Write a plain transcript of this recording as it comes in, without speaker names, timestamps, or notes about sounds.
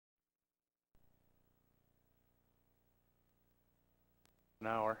an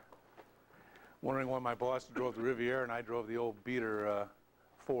hour. Wondering why my boss drove the Riviera and I drove the old beater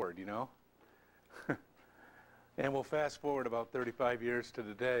Ford, you know? And we'll fast forward about 35 years to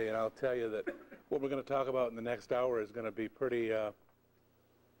today, and I'll tell you that what we're going to talk about in the next hour is going to be pretty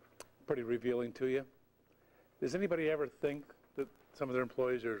revealing to you. Does anybody ever think that some of their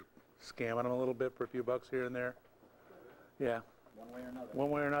employees are scamming them a little bit for a few bucks here and there? Yeah. One way or another. One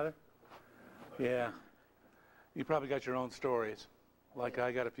way or another? Yeah. You probably got your own stories. Like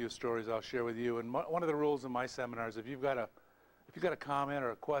I got a few stories I'll share with you. And one of the rules in my seminars, if you've got a comment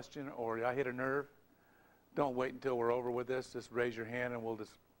or a question or I hit a nerve, don't wait until we're over with this. Just raise your hand and we'll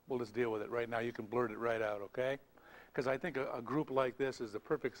just deal with it right now. You can blurt it right out, okay? Because I think a group like this is the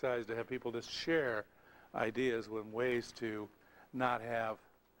perfect size to have people just share ideas with ways to not have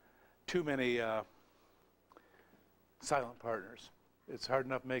too many silent partners. It's hard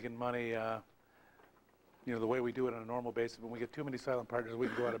enough making money you know, the way we do it on a normal basis. When we get too many silent partners, we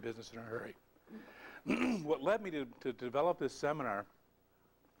can go out of business in a hurry. What led me to develop this seminar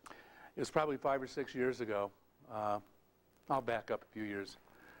is probably 5 or 6 years ago. I'll back up a few years.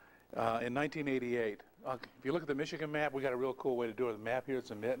 In 1988, if you look at the Michigan map, we got a real cool way to do it. The map here,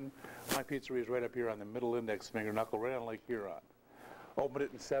 it's a mitten. My pizzeria is right up here on the middle index finger knuckle, right on Lake Huron. Opened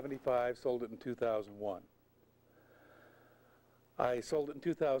it in '75, sold it in 2001. I sold it in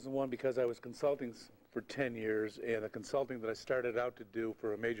 2001 because I was consulting for 10 years, and the consulting that I started out to do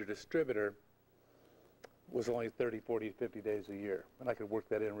for a major distributor was only 30, 40, 50 days a year. And I could work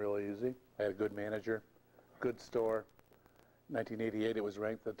that in real easy. I had a good manager, good store. 1988, it was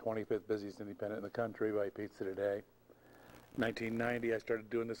ranked the 25th busiest independent in the country by Pizza Today. 1990, I started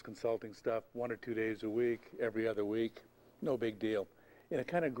doing this consulting stuff 1 or 2 days a week, every other week. No big deal. And it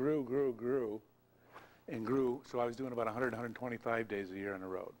kind of grew, and grew, so I was doing about 100, 125 days a year on the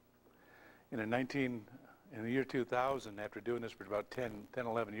road. And in the year 2000, after doing this for about 10,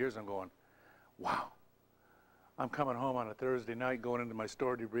 11 years, I'm going, wow. I'm coming home on a Thursday night, going into my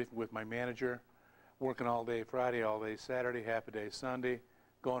store, debriefing with my manager, working all day Friday, all day Saturday, half a day Sunday,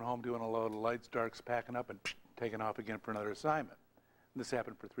 going home doing a load of lights, darks, packing up, and taking off again for another assignment. And this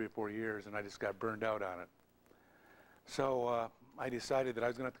happened for 3 or 4 years, and I just got burned out on it. So I decided that I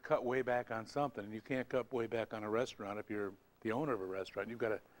was going to have to cut way back on something, and you can't cut way back on a restaurant if you're the owner of a restaurant. You've got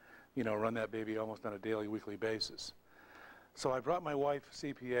to, you know, run that baby almost on a daily, weekly basis. So I brought my wife,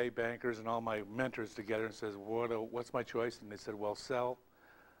 CPA, bankers, and all my mentors together and says, what's my choice? And they said, well,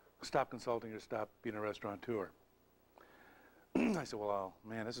 stop consulting or stop being a restaurateur. I said, well,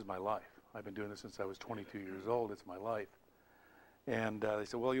 man, this is my life. I've been doing this since I was 22 years old. It's my life. And they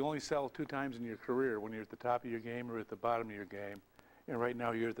said, well, you only sell 2 times in your career, when you're at the top of your game or at the bottom of your game. And right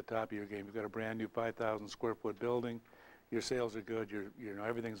now you're at the top of your game. You've got a brand new 5,000 square foot building. Your sales are good. You know,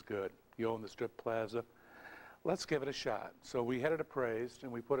 everything's good. You own the Strip Plaza. Let's give it a shot. So we had it appraised,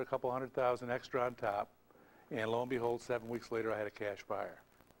 and we put a couple $100,000 extra on top. And lo and behold, 7 weeks later, I had a cash buyer.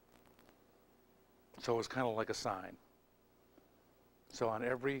 So it was kind of like a sign. So on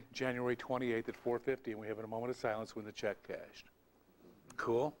every January 28th at 4:50, we have a moment of silence when the check cashed.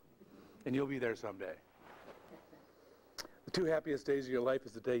 Cool? And you'll be there someday. The 2 happiest days of your life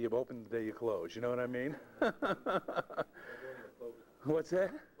is the day you've opened and the day you close. You know what I mean? What's that?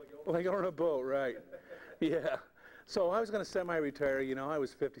 Like on a boat, right. Yeah. So I was going to semi-retire. You know, I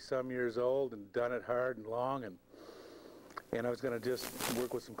was 50-some years old and done it hard and long, and I was going to just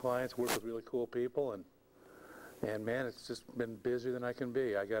work with some clients, work with really cool people, and man, it's just been busier than I can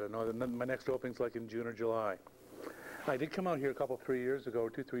be. I got to know that my next opening's like in June or July. I did come out here a couple, 3 years ago,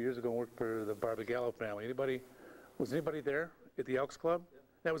 2, 3 years ago, and work for the Barbagallo family. Was anybody there at the Elks Club? Yeah.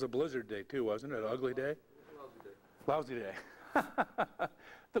 That was a blizzard day too, wasn't it? An ugly day? Lousy day.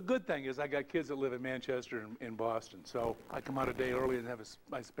 The good thing is I got kids that live in Manchester and in Boston, so I come out a day early and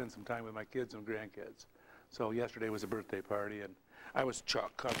I spend some time with my kids and grandkids. So yesterday was a birthday party, and I was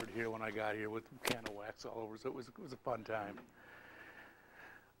chalk covered here when I got here with candle wax all over, so it was a fun time.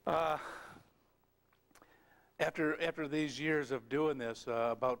 After these years of doing this,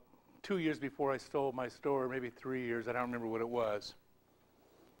 about 2 years before I sold my store, maybe 3 years, I don't remember what it was,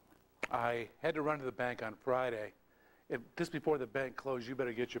 I had to run to the bank on Friday. Just before the bank closed, you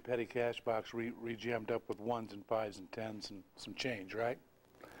better get your petty cash box re-jammed up with 1s and 5s and 10s and some change, right?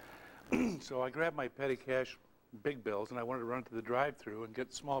 So I grabbed my petty cash big bills, and I wanted to run to the drive-thru and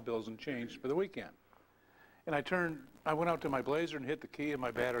get small bills and change for the weekend. And I went out to my Blazer and hit the key, and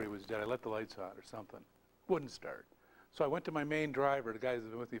my battery was dead. I left the lights on or something. Wouldn't start. So I went to my main driver, the guy who's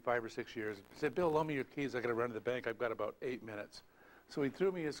been with me 5 or 6 years, and said, Bill, loan me your keys. I got to run to the bank. I've got about 8 minutes. So he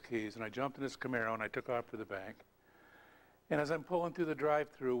threw me his keys, and I jumped in his Camaro, and I took off for the bank. And as I'm pulling through the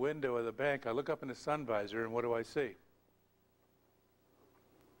drive-through window of the bank, I look up in the sun visor, and what do I see?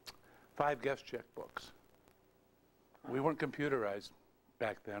 5 guest checkbooks. We weren't computerized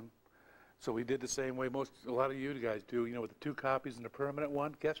back then, so we did the same way a lot of you guys do, you know, with the 2 copies and the permanent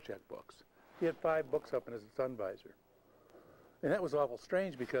one, guest checkbooks. He had 5 books up in his sun visor. And that was awful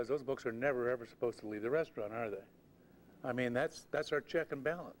strange because those books are never ever supposed to leave the restaurant, are they? I mean, that's our check and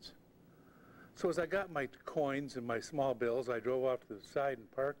balance. So as I got my coins and my small bills, I drove off to the side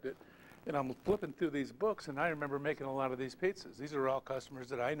and parked it, and I'm flipping through these books, and I remember making a lot of these pizzas. These are all customers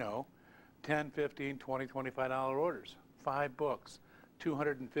that I know, 10, 15, 20, $25 orders. 5 books,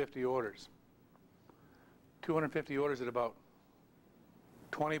 250 orders. 250 orders at about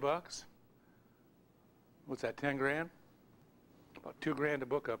 20 bucks. What's that, 10 grand? About 2 grand a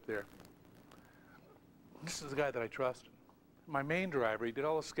book up there. This is the guy that I trusted. My main driver, he did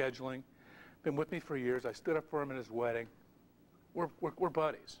all the scheduling, been with me for years. I stood up for him at his wedding. We're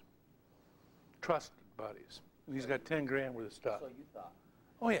buddies. Trusted buddies. And he's got 10 grand worth of stuff. So you thought.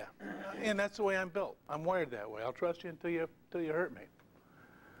 Oh yeah, and that's the way I'm built. I'm wired that way. I'll trust you until you hurt me.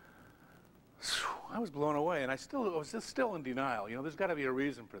 I was blown away, and I was just still in denial. You know, there's got to be a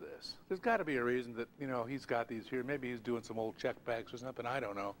reason for this. There's got to be a reason that, you know, he's got these here. Maybe he's doing some old check bags or something. I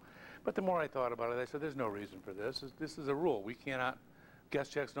don't know. But the more I thought about it, I said, there's no reason for this. This is a rule. We cannot,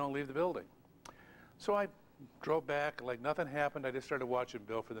 guest checks don't leave the building. So I drove back like nothing happened. I just started watching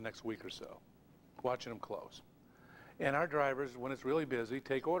Bill for the next week or so, watching him close. And our drivers, when it's really busy,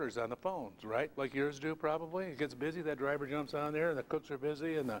 take orders on the phones, right? Like yours do probably. It gets busy, that driver jumps on there, and the cooks are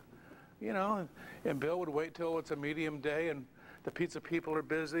busy, and you know, and Bill would wait till it's a medium day, and the pizza people are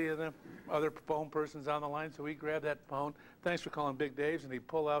busy, and the other phone person's on the line, so he'd grab that phone. Thanks for calling Big Dave's, and he'd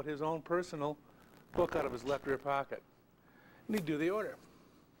pull out his own personal book out of his left rear pocket. And he'd do the order.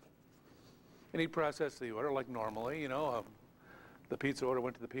 And he'd process the order like normally, you know. The pizza order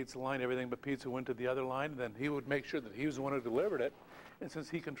went to the pizza line, everything but pizza went to the other line, and then he would make sure that he was the one who delivered it. And since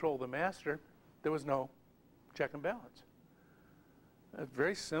he controlled the master, there was no check and balance. A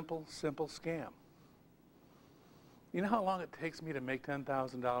very simple scam. You know how long it takes me to make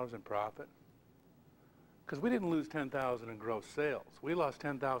 $10,000 in profit? Because we didn't lose $10,000 in gross sales. We lost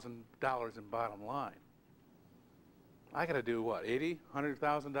 $10,000 in bottom line. I got to do what, $80,000,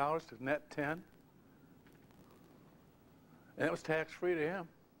 $100,000 to net 10? And it was tax-free to him.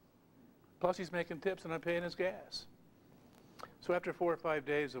 Plus he's making tips and I'm paying his gas. So after 4 or 5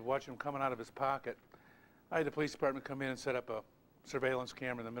 days of watching him coming out of his pocket, I had the police department come in and set up a surveillance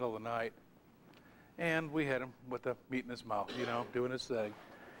camera in the middle of the night. And we had him with the meat in his mouth, you know, doing his thing.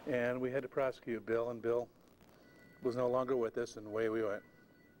 And we had to prosecute Bill, and Bill was no longer with us, and away we went.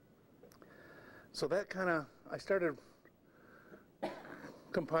 So that kind of, I started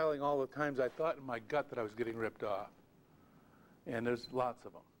compiling all the times I thought in my gut that I was getting ripped off. And there's lots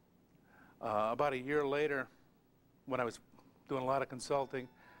of them. About a year later, when I was doing a lot of consulting,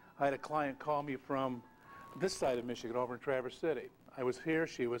 I had a client call me from this side of Michigan, over in Traverse City. I was here,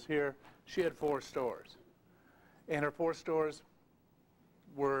 she was here. She had 4 stores. And her 4 stores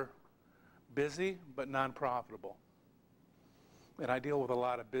were busy but non-profitable. And I deal with a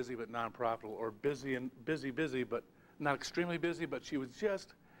lot of busy but non-profitable, or busy but not extremely busy, but she was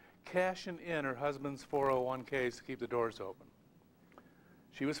just cashing in her husband's 401ks to keep the doors open.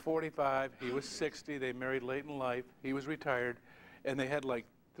 She was 45, he was 60, they married late in life, he was retired, and they had like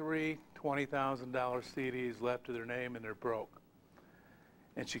 3 $20,000 CDs left to their name, and they're broke.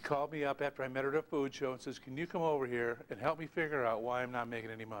 And she called me up after I met her at a food show and says, can you come over here and help me figure out why I'm not making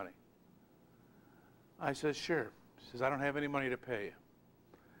any money? I said, sure. She says, I don't have any money to pay you.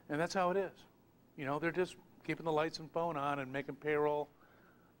 And that's how it is. You know, they're just keeping the lights and phone on and making payroll,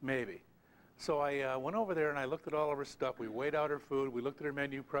 maybe. So I went over there and I looked at all of her stuff. We weighed out her food, we looked at her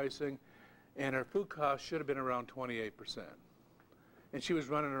menu pricing, and her food cost should have been around 28%. And she was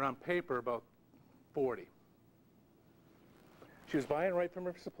running around paper about 40. She was buying right from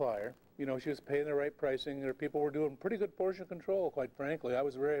her supplier. You know, she was paying the right pricing. Her people were doing pretty good portion control, quite frankly. I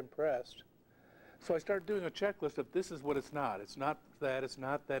was very impressed. So I started doing a checklist of this is what it's not. It's not that, it's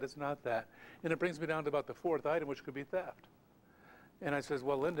not that, it's not that. And it brings me down to about the 4th item, which could be theft. And I says,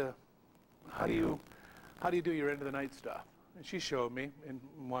 well, Linda, how do you do your end of the night stuff? And she showed me and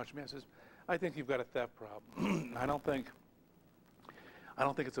watched me. I says, I think you've got a theft problem. I don't think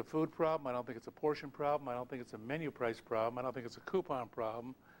it's a food problem. I don't think it's a portion problem. I don't think it's a menu price problem. I don't think it's a coupon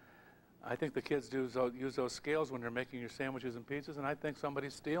problem. I think the kids use those scales when they're making your sandwiches and pizzas, and I think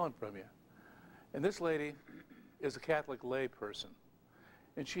somebody's stealing from you. And this lady is a Catholic lay person,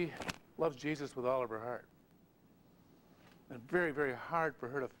 and she loves Jesus with all of her heart. And very, very hard for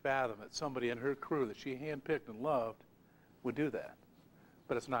her to fathom that somebody in her crew that she handpicked and loved would do that.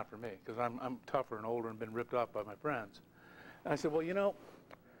 But it's not for me, because I'm tougher and older and been ripped off by my friends. And I said, well, you know,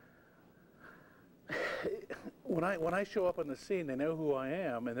 When I show up on the scene, they know who I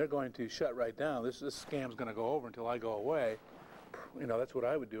am, and they're going to shut right down. This scam's going to go over until I go away. You know, that's what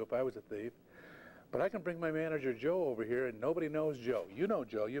I would do if I was a thief. But I can bring my manager Joe over here, and nobody knows Joe. You know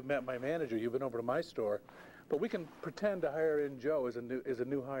Joe. You've met my manager. You've been over to my store. But we can pretend to hire in Joe as a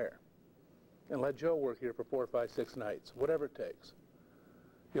new hire, and let Joe work here for 4, 5, 6 nights, whatever it takes.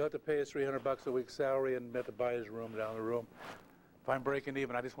 You'll have to pay us $300 a week salary, and have to buy his room down the room. If I'm breaking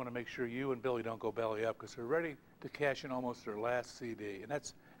even, I just want to make sure you and Billy don't go belly up, because they're ready to cash in almost their last CD, and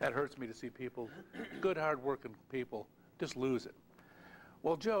that hurts me to see people, good, hard-working people, just lose it.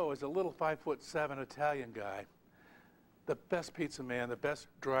 Well, Joe is a little 5'7" Italian guy, the best pizza man, the best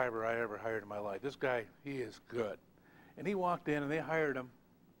driver I ever hired in my life. This guy, he is good. And he walked in, and they hired him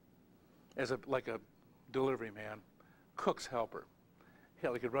as like a delivery man, cook's helper.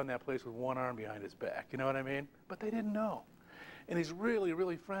 Hell, he could run that place with one arm behind his back, you know what I mean? But they didn't know. And he's really,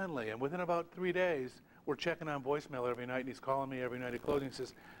 really friendly. And within about 3 days, we're checking on voicemail every night, and he's calling me every night at closing. He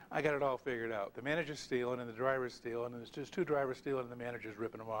says, I got it all figured out. The manager's stealing, and the driver's stealing, and there's just 2 drivers stealing, and the manager's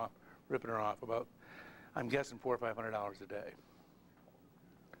ripping her off about, I'm guessing, $400 or $500 a day.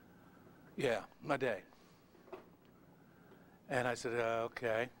 Yeah, a day. And I said,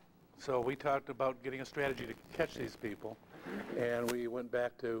 okay. So we talked about getting a strategy to catch these people, and we went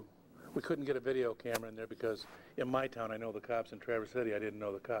back to, we couldn't get a video camera in there because in my town I know the cops. In Traverse City I didn't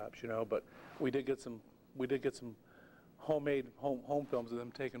know the cops, you know, but we did get some homemade home films of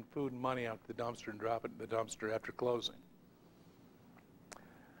them taking food and money out to the dumpster and dropping it in the dumpster after closing.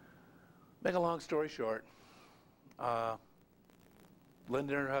 Make a long story short, Linda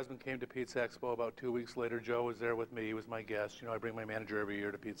and her husband came to Pizza Expo. About 2 weeks later, Joe was there with me. He was my guest. You know, I bring my manager every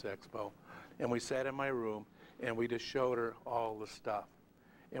year to Pizza Expo. And we sat in my room, and we just showed her all the stuff.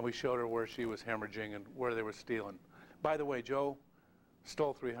 And we showed her where she was hemorrhaging and where they were stealing. By the way, Joe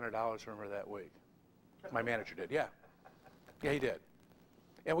stole $300 from her that week. My manager did, yeah. Yeah, he did.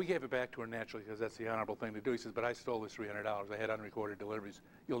 And we gave it back to her naturally because that's the honorable thing to do. He says, but I stole this $300. I had unrecorded deliveries.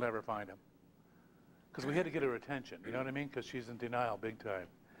 You'll never find them. Because we had to get her attention, you know what I mean? Because she's in denial big time.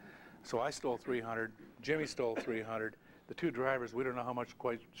 So I stole 300. Jimmy stole 300. The 2 drivers, we don't know how much,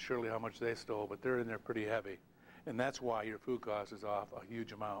 quite surely how much they stole, but they're in there pretty heavy. And that's why your food cost is off a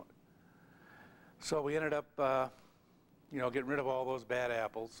huge amount. So we ended up, you know, getting rid of all those bad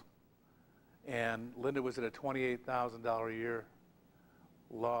apples. And Linda was at a $28,000 a year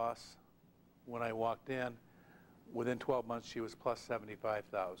loss when I walked in. Within 12 months, she was plus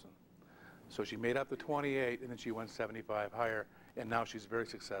 75,000. So she made up the 28, and then she went 75 higher, and now she's very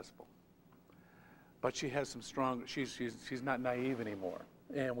successful. But she has some strong, she's not naive anymore.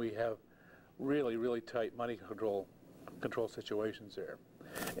 And we have really, really tight money control situations there.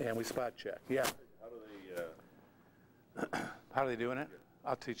 And we spot check, yeah. How are they doing it? Yeah.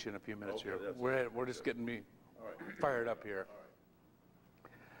 I'll teach you in a few minutes here. We're just getting me fired up here.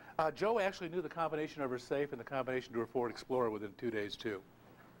 Joe actually knew the combination of her safe and the combination to her Ford Explorer within 2 days, too.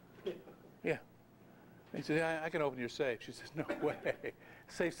 Yeah. He said, yeah, I can open your safe. She says, no way.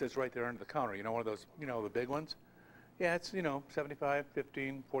 Safe sits right there under the counter. You know, one of those, you know, the big ones? Yeah, it's, you know, 75,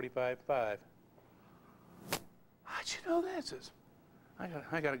 15, 45, 5. How'd you know that? Says,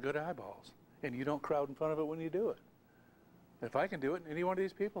 I got good eyeballs. And you don't crowd in front of it when you do it. If I can do it, any one of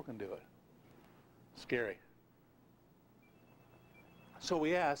these people can do it. Scary. So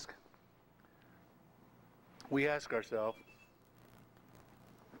we ask ourselves,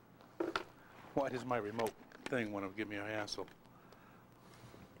 why does my remote thing want to give me a hassle?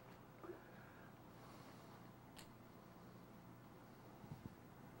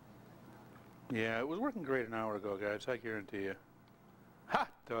 Yeah, it was working great an hour ago, guys, I guarantee you. Ha,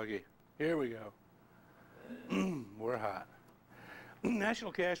 doggy. Here we go. We're hot.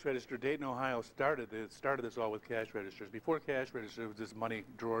 National Cash Register, Dayton, Ohio, started this all with cash registers. Before cash registers, it was just money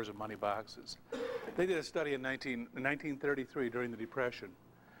drawers and money boxes. They did a study in 1933 during the Depression,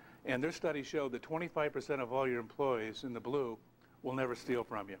 and their study showed that 25% of all your employees in the blue will never steal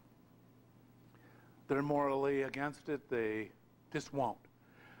from you. They're morally against it. They just won't.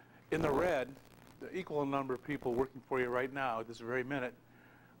 In the red, the equal number of people working for you right now at this very minute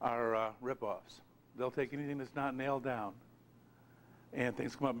are rip-offs. They'll take anything that's not nailed down. And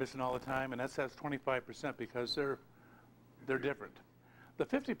things come up missing all the time, and that says 25% because they're different. The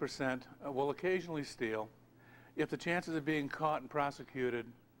 50% will occasionally steal if the chances of being caught and prosecuted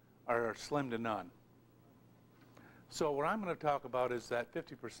are slim to none. So what I'm going to talk about is that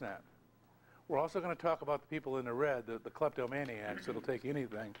 50%. We're also going to talk about the people in the red, the kleptomaniacs that'll take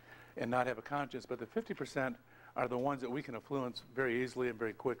anything and not have a conscience, but the 50% are the ones that we can influence very easily and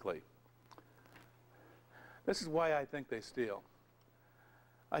very quickly. This is why I think they steal.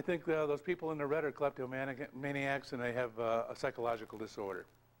 I think those people in the red are kleptomaniacs, and they have a psychological disorder.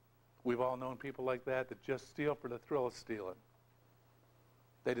 We've all known people like that just steal for the thrill of stealing.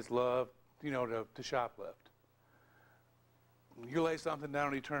 They just love, you know, to shoplift. You lay something down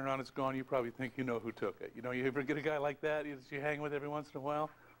and you turn around, it's gone, you probably think you know who took it. You know, you ever get a guy like that you hang with every once in a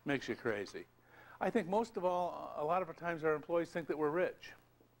while? Makes you crazy. I think most of all, a lot of the times our employees think that we're rich.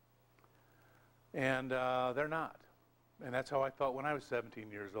 And they're not. And that's how I felt when I was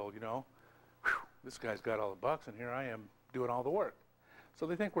 17 years old, you know. Whew, this guy's got all the bucks and here I am doing all the work. So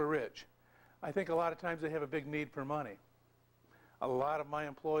they think we're rich. I think a lot of times they have a big need for money. A lot of my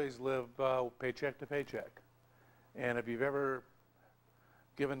employees live paycheck to paycheck. And if you've ever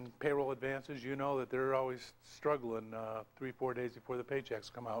given payroll advances, you know that they're always struggling 3-4 days before the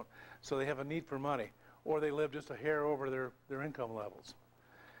paychecks come out. So they have a need for money. Or they live just a hair over their income levels.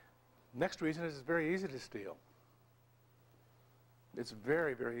 Next reason is it's very easy to steal. It's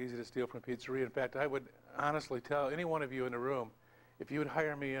very, very easy to steal from a pizzeria. In fact, I would honestly tell any one of you in the room, if you would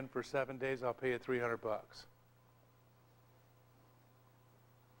hire me in for 7 days, I'll pay you $300.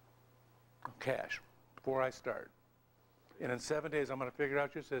 Cash, before I start. And in 7 days, I'm going to figure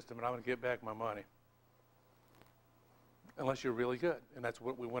out your system, and I'm going to get back my money. Unless you're really good, and that's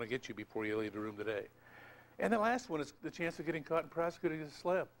what we want to get you before you leave the room today. And the last one is the chance of getting caught and prosecuted is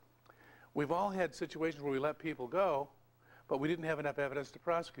slim. We've all had situations where we let people go, but we didn't have enough evidence to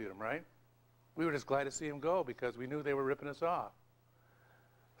prosecute them, right? We were just glad to see them go because we knew they were ripping us off.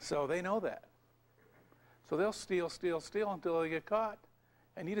 So they know that. So they'll steal, steal, steal until they get caught.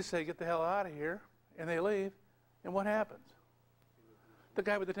 And you just say, get the hell out of here, and they leave. And what happens? The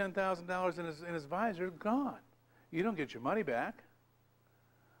guy with the $10,000 in his visor, gone. You don't get your money back.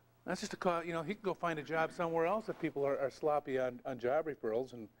 That's just a call, you know, he can go find a job somewhere else if people are sloppy on job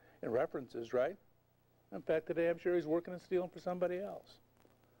referrals and references, right? In fact, today I'm sure he's working and stealing for somebody else.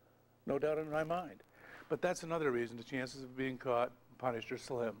 No doubt in my mind. But that's another reason the chances of being caught and punished are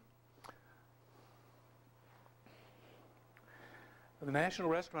slim. The National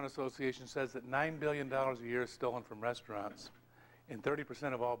Restaurant Association says that $9 billion a year is stolen from restaurants, and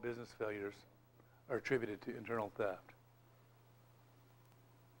 30% of all business failures are attributed to internal theft.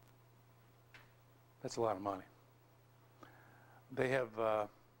 That's a lot of money. They have a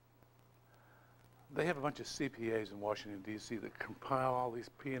bunch of CPAs in Washington, D.C. that compile all these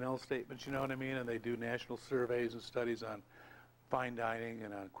P&L statements, you know what I mean? And they do national surveys and studies on fine dining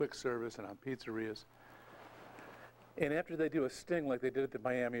and on quick service and on pizzerias. And after they do a sting like they did at the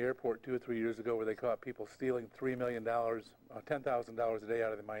Miami airport 2 or 3 years ago where they caught people stealing $3 million, $10,000 a day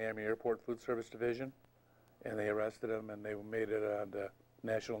out of the Miami airport food service division, and they arrested them and they made it on the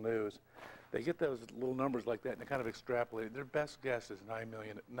national news, they get those little numbers like that and they kind of extrapolate. Their best guess is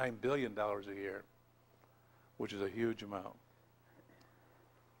 $9 billion a year, which is a huge amount.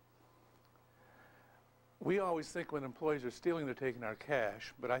 We always think when employees are stealing, they're taking our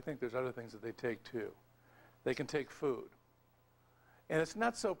cash, but I think there's other things that they take too. They can take food. And it's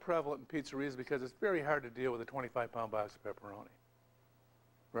not so prevalent in pizzerias because it's very hard to deal with a 25-pound box of pepperoni,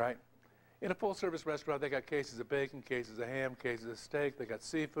 right? In a full-service restaurant, they got cases of bacon, cases of ham, cases of steak, they got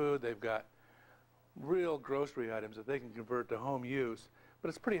seafood, they've got real grocery items that they can convert to home use, but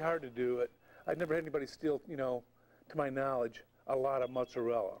it's pretty hard to do it. I've never had anybody steal, you know, to my knowledge, a lot of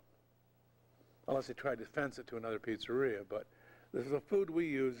mozzarella, unless they tried to fence it to another pizzeria, but the food we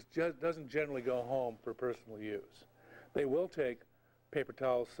use doesn't generally go home for personal use. They will take paper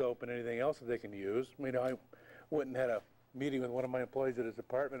towels, soap, and anything else that they can use. You know, I went and had a meeting with one of my employees at his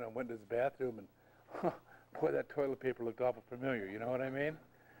apartment. I went to his bathroom, and boy, that toilet paper looked awful familiar. You know what I mean?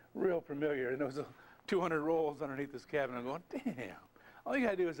 Real familiar. And there was 200 rolls underneath this cabinet. I'm going, damn. All you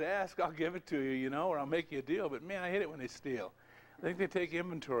got to do is ask. I'll give it to you, you know, or I'll make you a deal. But, man, I hate it when they steal. I think they take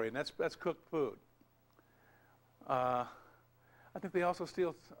inventory, and that's cooked food. I think they also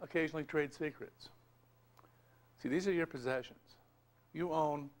steal occasionally trade secrets. See, these are your possessions. You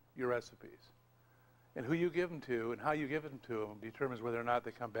own your recipes. And who you give them to and how you give them to them determines whether or not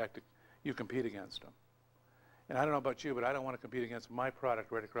they come back to you compete against them. And I don't know about you, but I don't want to compete against my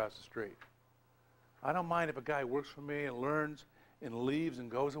product right across the street. I don't mind if a guy works for me and learns and leaves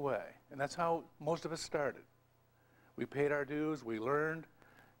and goes away. And that's how most of us started. We paid our dues, we learned,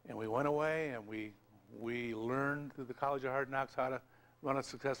 and we went away, and we learned through the College of Hard Knocks how to run a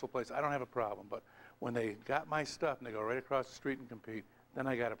successful place. I don't have a problem, but when they got my stuff and they go right across the street and compete, then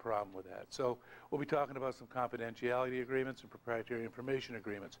I got a problem with that. So we'll be talking about some confidentiality agreements and proprietary information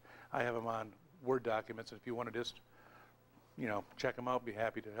agreements. I have them on Word documents, and if you want to just, you know, check them out, be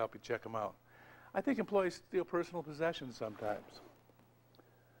happy to help you check them out. I think employees steal personal possessions sometimes.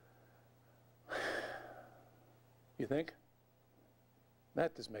 You think?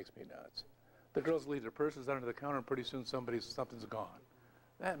 That just makes me nuts. The girls leave their purses under the counter and pretty soon something's gone.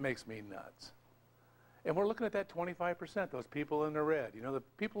 That makes me nuts. And we're looking at that 25%, those people in the red. You know, the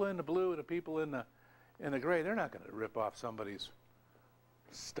people in the blue and the people in the gray, they're not going to rip off somebody's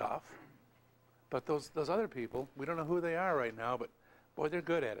stuff. But those other people, we don't know who they are right now, but boy, they're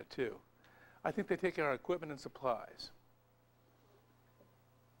good at it too. I think they take our equipment and supplies.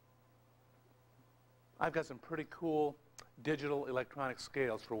 I've got some pretty cool digital electronic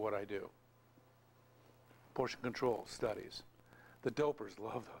scales for what I do. Portion control studies. The dopers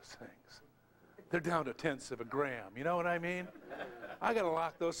love those things. They're down to tenths of a gram, you know what I mean? I gotta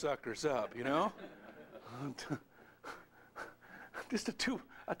lock those suckers up, you know? Just a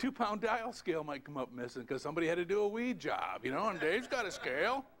 2-pound dial scale might come up missing because somebody had to do a weed job, you know, and Dave's got a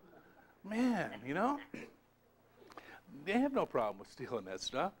scale. Man, you know? They have no problem with stealing that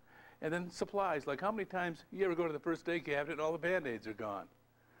stuff. And then supplies, like how many times you ever go to the first aid cabinet and all the Band-Aids are gone?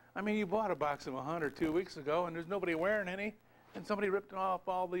 I mean, you bought a box of 100 2 weeks ago and there's nobody wearing any, and somebody ripped off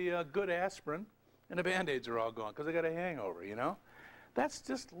all the good aspirin and the Band-Aids are all gone because they got a hangover, you know? That's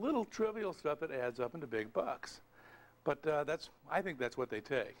just little trivial stuff that adds up into big bucks. But I think that's what they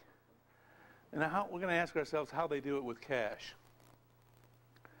take. And now we're going to ask ourselves how they do it with cash.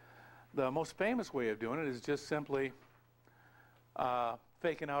 The most famous way of doing it is just simply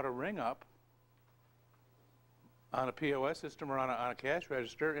faking out a ring up on a POS system or on a cash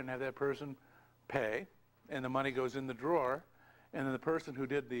register and have that person pay, and the money goes in the drawer, and then the person who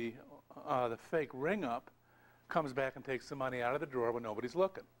did the fake ring up comes back and takes the money out of the drawer when nobody's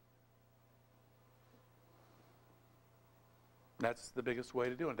looking. That's the biggest way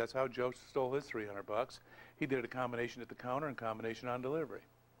to do it. That's how Joe stole his 300 bucks. He did a combination at the counter and combination on delivery.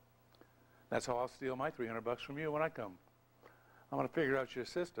 That's how I'll steal my 300 bucks from you when I come. I'm going to figure out your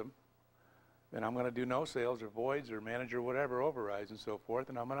system, and I'm going to do no sales or voids or manager whatever overrides and so forth,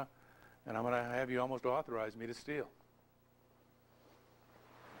 and I'm going to have you almost authorize me to steal.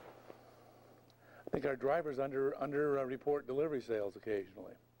 I think our drivers report delivery sales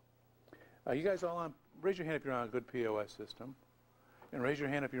occasionally. You guys all on? Raise your hand if you're on a good POS system, and raise your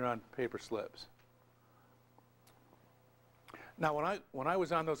hand if you're on paper slips. Now, when I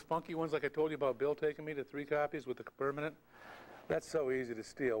was on those funky ones, like I told you about Bill taking me to 3 copies with the permanent, that's so easy to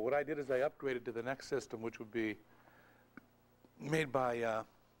steal. What I did is I upgraded to the next system, which would be made by,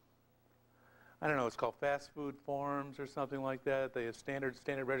 I don't know, it's called Fast Food Forms or something like that. They have standard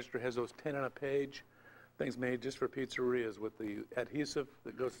register has those 10 on a page, things made just for pizzerias with the adhesive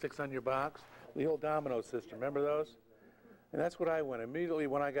that sticks on your box. The old domino system, remember those? And that's what I went. Immediately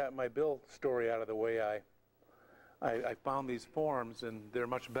when I got my bill story out of the way, I found these forms, and they're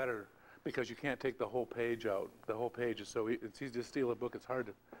much better because you can't take the whole page out. The whole page is it's easy to steal a book. It's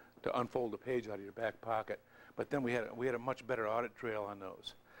hard to unfold a page out of your back pocket. But then we had a much better audit trail on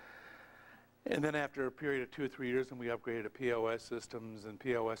those. And then after a period of 2 or 3 years, and we upgraded to POS systems, and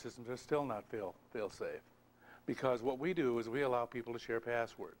POS systems are still not fail-safe. Because what we do is we allow people to share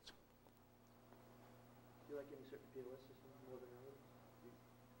passwords. Do you like any certain POS systems more than others?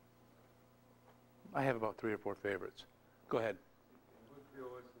 I have about 3 or 4 favorites. Go ahead. Good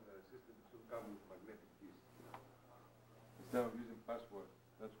POS system should come with magnetic keys. Instead of using password,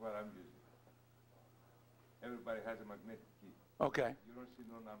 that's what I'm using. Everybody has a magnetic key. Okay. You don't see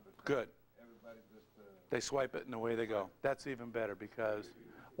no numbers. Good. Everybody just... They swipe it and away they go. That's even better because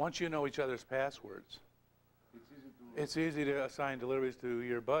once you know each other's passwords, it's easy to assign deliveries to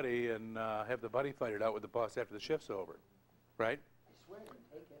your buddy and have the buddy fight it out with the boss after the shift's over, right? I swear I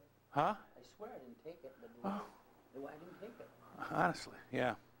didn't take it. Huh? I swear I didn't take it, but why I didn't take it? Honestly,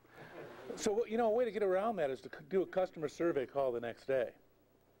 yeah. So, you know, a way to get around that is to do a customer survey call the next day.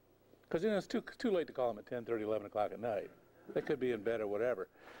 Because, you know, it's too late to call them at 10:30, 11 o'clock at night. They could be in bed or whatever.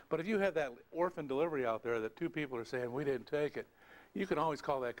 But if you have that orphan delivery out there that 2 people are saying, we didn't take it, you can always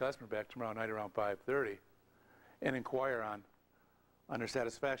call that customer back tomorrow night around 5:30 and inquire on their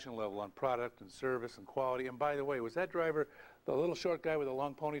satisfaction level on product and service and quality. And by the way, was that driver the little short guy with a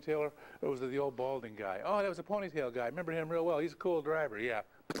long ponytail, or was it the old balding guy? Oh, that was a ponytail guy. I remember him real well. He's a cool driver. Yeah,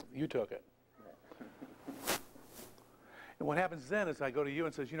 you took it. And what happens then is I go to you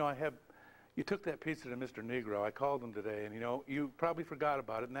and says, you know, you took that pizza to Mr. Negro. I called him today, and, you know, you probably forgot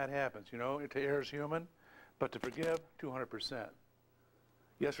about it, and that happens. You know, to err is human, but to forgive, 200%.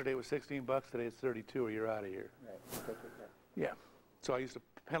 Yesterday was 16 bucks. Today it's 32, or you're out of here. Right. Take it back. Yeah. So I used to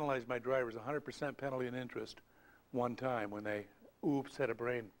penalize my drivers 100% penalty and interest one time when they, oops, had a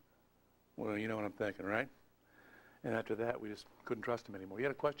brain. Well, you know what I'm thinking, right? And after that, we just couldn't trust them anymore. You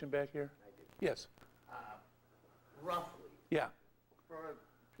had a question back here? I did. Yes. Roughly, Yeah. for a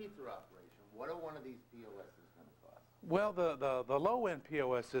pizza operation, what are one of these POSs going to cost? Well, the low-end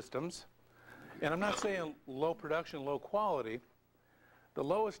POS systems, and I'm not saying low production, low quality. The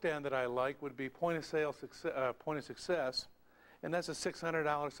lowest end that I like would be point of success, and that's a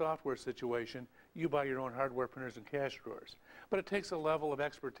 $600 software situation. You buy your own hardware printers and cash drawers. But it takes a level of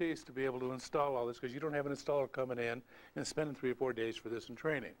expertise to be able to install all this because you don't have an installer coming in and spending 3 or 4 days for this in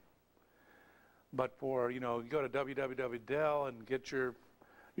training. But for, you know, you go to www.dell and get your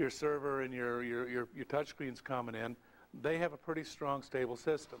server and your touchscreens coming in, they have a pretty strong, stable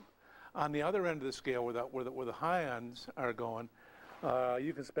system. On the other end of the scale, where the high ends are going,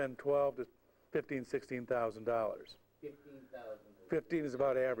 you can spend $12,000 to $15,000, $16,000. 15,000. 15 is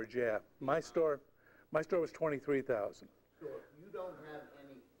about average, yeah. My store was 23,000. So you don't have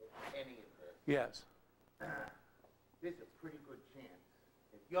any of this. Yes. There's a pretty good chance.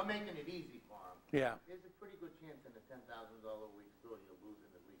 If you're making it easy for them, Yeah. there's a pretty good chance in a $10,000 a week store you're losing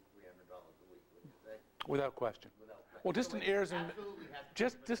at least $300 a week, would you say? Without question. Without question. Well, just So an it airs and absolutely has to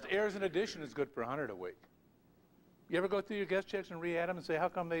just be without airs and addition is good for 100 a week. You ever go through your guest checks and re-add them and say, how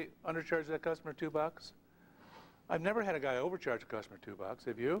come they undercharged that customer $2? I've never had a guy overcharge a customer $2.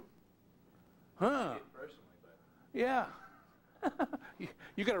 Have you? Huh? Personally, but Yeah.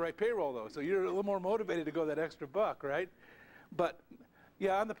 You got to write payroll though, so you're a little more motivated to go that extra buck, right? But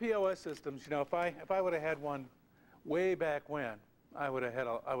yeah, on the POS systems, you know, if I would have had one way back when, I would have had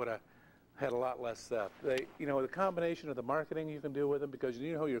a lot less theft. You know, the combination of the marketing you can do with them, because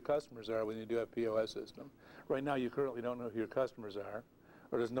you know who your customers are when you do a POS system. Right now, you currently don't know who your customers are,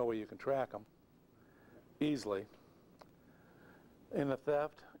 or there's no way you can track them easily. And the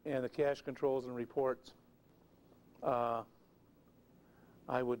theft and the cash controls and reports, I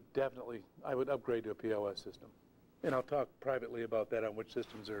would upgrade to a POS system. And I'll talk privately about that on which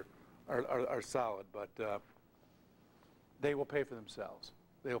systems are solid, but they will pay for themselves.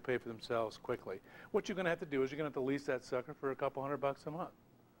 They'll pay for themselves quickly. What you're going to have to do is you're going to have to lease that sucker for a couple $100 a month.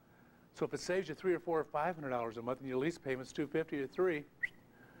 So if it saves you $300 or $400 or $500 a month and your lease payment's $250 or $300,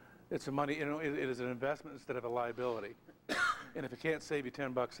 it's a money. You know, it is an investment instead of a liability. And if it can't save you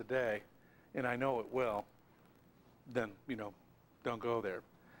 $10 a day, and I know it will, then you know, don't go there.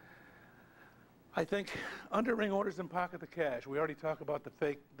 I think under ring orders and pocket the cash. We already talked about the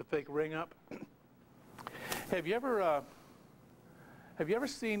fake ring up. Have you ever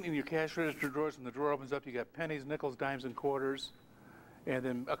seen in your cash register drawers, when the drawer opens up, you got pennies, nickels, dimes, and quarters, and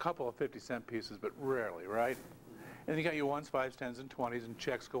then a couple of 50-cent pieces, but rarely, right? And you got your 1s, 5s, 10s, and 20s, and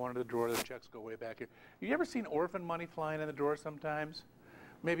checks go under the drawer. The checks go way back here. You ever seen orphan money flying in the drawer sometimes?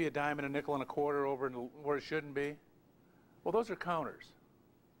 Maybe a dime and a nickel and a quarter over where it shouldn't be? Well, those are counters.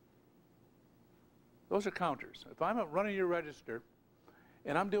 Those are counters. If I'm running your register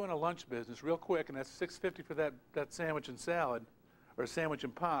and I'm doing a lunch business real quick, and that's $6.50 for that sandwich and salad, or a sandwich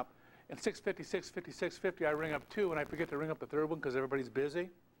and pop, and $6.50, $6.50, $6.50, I ring up 2 and I forget to ring up the 3rd one because everybody's busy,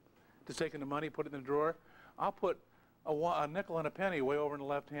 just taking the money, put it in the drawer, I'll put a nickel and a penny way over in the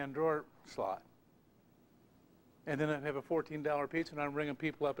left-hand drawer slot. And then I have a $14 pizza and I'm ringing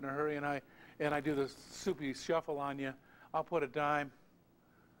people up in a hurry, and I do the soupy shuffle on you. I'll put a dime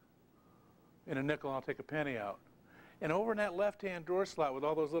in a nickel and I'll take a penny out. And over in that left-hand drawer slot with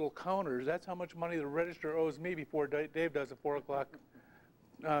all those little counters, that's how much money the register owes me before Dave does a 4 o'clock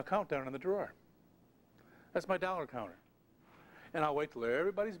countdown in the drawer. That's my dollar counter. And I'll wait till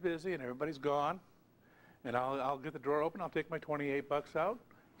everybody's busy and everybody's gone, and I'll get the drawer open, I'll take my $28 out,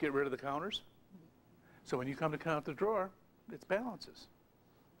 get rid of the counters. So when you come to count the drawer, it's balances.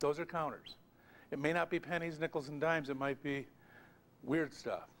 Those are counters. It may not be pennies, nickels, and dimes, it might be weird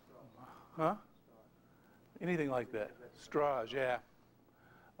stuff. Huh? Anything like that. Straws, yeah.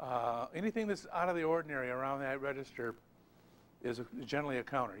 Anything that's out of the ordinary around that register is generally a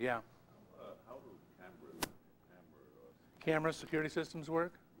counter, yeah. how do Camera security systems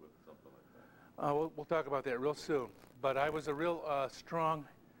work? with something like that? We'll talk about that real soon. But I was a real strong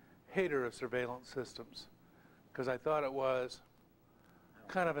hater of surveillance systems because I thought it was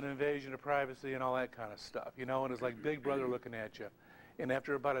kind of an invasion of privacy and all that kind of stuff, you know, and it's like Big Brother looking at you. And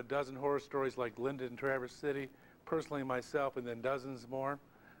after about a dozen horror stories like Linda and Traverse City, personally myself, and then dozens more,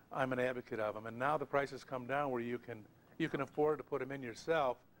 I'm an advocate of them. And now the prices come down where you can afford to put them in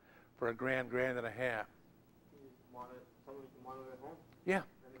yourself for $1 grand, $1.5 grand. Someone can monitor at home? Yeah.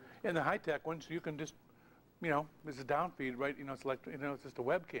 And the high-tech ones, you can just, you know, there's a down feed, right? You know, it's just a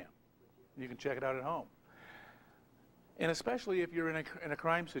webcam. You can check it out at home. And especially if you're in a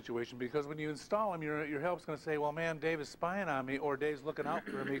crime situation, because when you install them, your help's going to say, well, man, Dave is spying on me, or Dave's looking out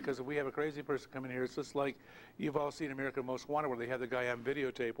for me because if we have a crazy person coming here, it's just like you've all seen American Most Wanted where they have the guy on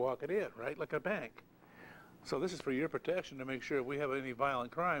videotape walking in, right, like a bank. So this is for your protection to make sure if we have any violent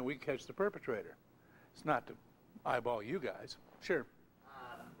crime, we catch the perpetrator. It's not to eyeball you guys. Sure.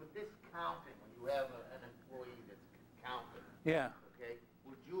 With this counting, when you have an employee that's counting, Yeah. okay,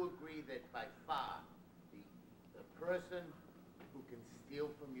 would you agree that by far the person who can steal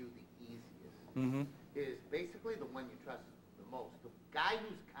from you the easiest is basically the one you trust the most? The guy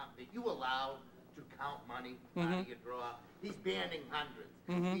that you allow to count money out of your drawer, he's banding hundreds.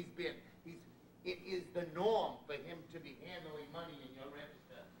 It is the norm for him to be handling money in your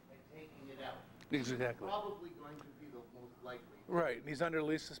register and taking it out. Exactly. Probably going to be the most likely. Right, and he's under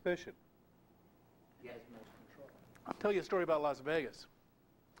least suspicion. He has most control. I'll tell you a story about Las Vegas.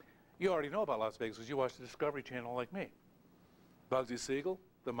 You already know about Las Vegas because you watch the Discovery Channel like me. Bugsy Siegel,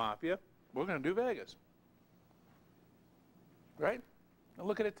 the Mafia, we're going to do Vegas. Right? Now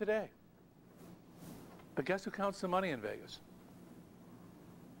look at it today. But guess who counts the money in Vegas?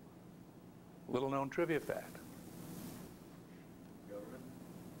 Little known trivia fact. Government?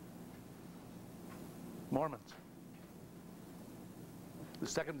 Mormons. The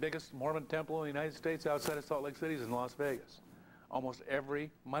second biggest Mormon temple in the United States outside of Salt Lake City is in Las Vegas. Almost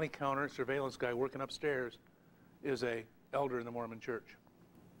every money counter surveillance guy working upstairs is a elder in the Mormon church.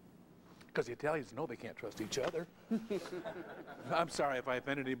 Because the Italians know they can't trust each other. I'm sorry if I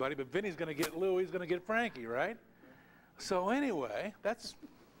offended anybody, but Vinny's going to get Lou, he's going to get Frankie, right? So anyway,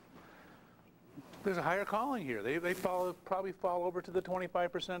 there's a higher calling here. They probably fall over to the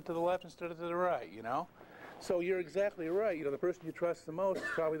 25% to the left instead of to the right, you know? So you're exactly right. You know, the person you trust the most is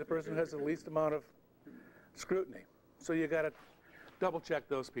probably the person who has the least amount of scrutiny. So you got to double check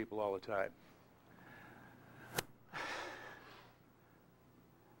those people all the time.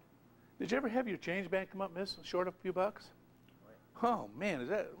 Did you ever have your change bank come up short a few bucks? Oh man,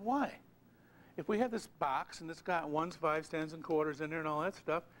 why? If we have this box and it's got ones, fives, tens, and quarters in there and all that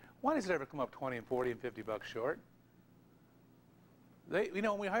stuff, why does it ever come up 20 and 40 and 50 bucks short? You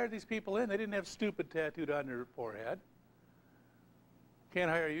know, when we hired these people in, they didn't have stupid tattooed on their forehead. Can't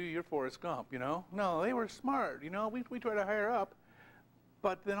hire you, you're Forrest Gump, you know? No, they were smart, you know? We try to hire up,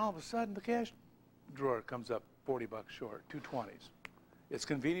 but then all of a sudden the cash drawer comes up 40 bucks short, 220s. It's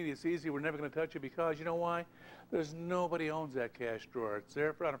convenient, it's easy, we're never going to touch it because, you know why? There's nobody owns that cash drawer. It's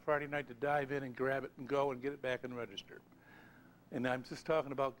there on a Friday night to dive in and grab it and go and get it back and registered. And I'm just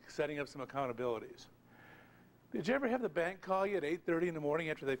talking about setting up some accountabilities. Did you ever have the bank call you at 8:30 in the morning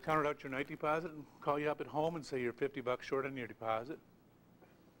after they've counted out your night deposit and call you up at home and say you're 50 bucks short on your deposit?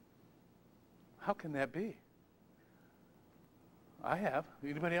 How can that be? I have.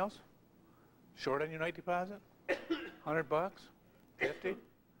 Anybody else? Short on your night deposit? 100 bucks? 50?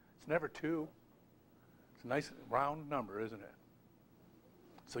 It's never 2. It's a nice round number, isn't it?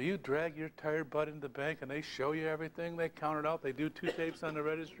 So you drag your tired butt into the bank and they show you everything. They count it out. They do 2 tapes on the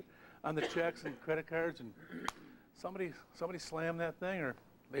register, on the checks and credit cards, and somebody slammed that thing, or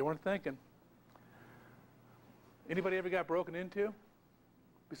they weren't thinking. Anybody ever got broken into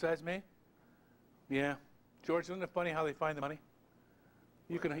besides me? Yeah. George, isn't it funny how they find the money?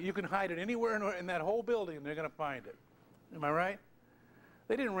 You can hide it anywhere in that whole building and they're going to find it. Am I right?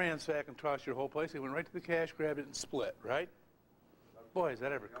 They didn't ransack and toss your whole place. They went right to the cash, grabbed it, and split, right? Boy, is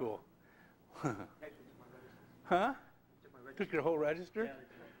that ever cool. Huh? Took your whole register?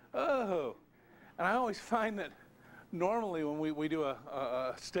 Oh. And I always find that normally when we do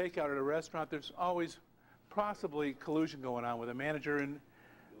a stakeout at a restaurant, there's always possibly collusion going on with a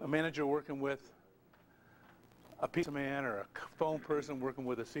manager working with a pizza man or a phone person working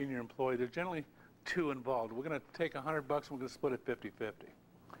with a senior employee. There's generally 2 involved. We're going to take 100 bucks and we're going to split it 50-50.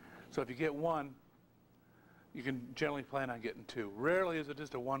 So if you get 1, you can generally plan on getting 2. Rarely is it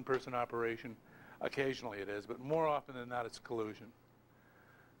just a one-person operation. Occasionally it is, but more often than not it's collusion.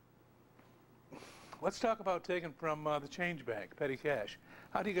 Let's talk about taking from the change bank, petty cash.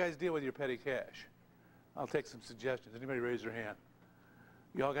 How do you guys deal with your petty cash? I'll take some suggestions. Anybody raise their hand?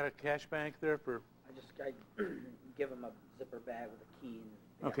 You all got a cash bank there for? I give them a zipper bag with a key, and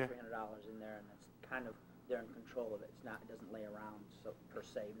they Okay. got $300 in there, and that's kind of, they're in control of it. It doesn't lay around per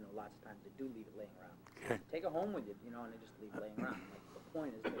se, even though lots of times they do leave it laying around. Okay. Take it home with you, you know, and they just leave it laying around. Like, the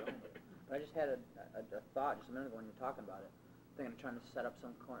point is they own it. But I just had a thought just a minute ago when you were talking about it. Thinking of trying to set up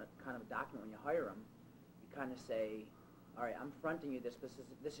some kind of a document when you hire them. You kind of say, all right, I'm fronting you this, but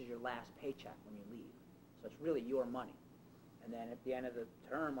this is your last paycheck when you leave. So it's really your money. And then at the end of the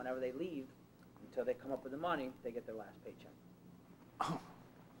term, whenever they leave, until they come up with the money, they get their last paycheck. Oh,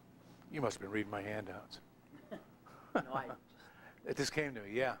 you must have been reading my handouts. No, It just came to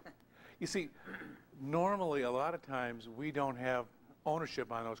me, yeah. You see, normally a lot of times we don't have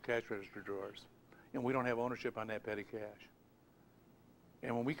ownership on those cash register drawers, and we don't have ownership on that petty cash.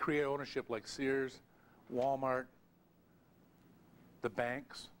 And when we create ownership like Sears, Walmart, the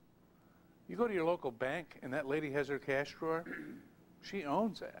banks, You go to your local bank and that lady has her cash drawer, she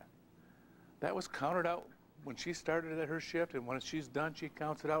owns that. That was counted out when she started at her shift, and when she's done, she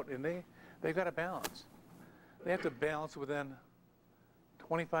counts it out, and they've got a balance. They have to balance within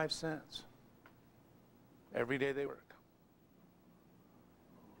 25 cents every day they work.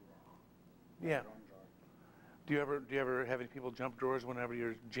 Yeah. Do you ever have any people jump drawers whenever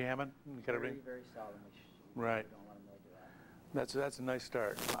you're jamming? You gotta Very, ring. very seldom. Right. We don't let them really do that. That's a nice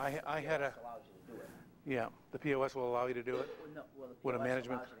start. I had a POS allows you to do it. yeah. The POS will allow you to do it. Well, no, well, the With a POS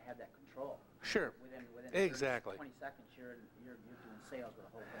management- allows you to have that control. Sure. Within Exactly. 20 seconds, you're doing sales with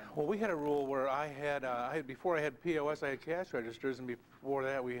the whole thing. Well, we had a rule where I had before I had POS, I had cash registers, and before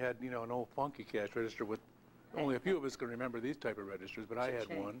that we had an old funky cash register with only a few of us can remember these type of registers, but I had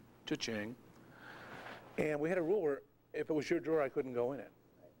Cha-ching. one, cha-ching. And we had a rule where if it was your drawer, I couldn't go in it.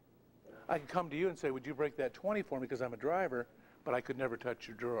 I could come to you and say, would you break that 20 for me because I'm a driver, but I could never touch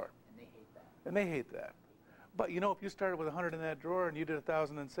your drawer. And they hate that. And they hate that. But if you started with 100 in that drawer and you did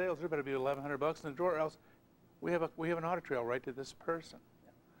 1,000 in sales, there better be 1,100 bucks in the drawer, else we have an audit trail right to this person.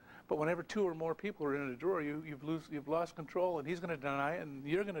 Yep. But whenever 2 or more people are in a drawer, you've lost control, and he's going to deny it, and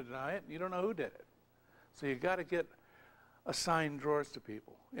you're going to deny it, and you don't know who did it. So you got to get assigned drawers to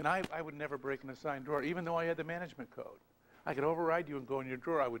people. And I would never break an assigned drawer, even though I had the management code. I could override you and go in your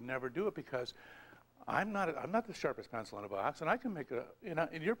drawer. I would never do it because I'm not the sharpest pencil in a box, and I can make and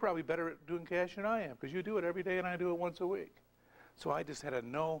you're probably better at doing cash than I am because you do it every day and I do it once a week. So I just had a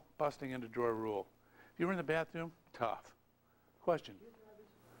no busting into drawer rule. If you were in the bathroom, tough. Question? Do you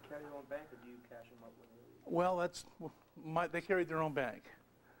drivers carry their own bank, or do you cash them up when they leave? Well, they carried their own bank.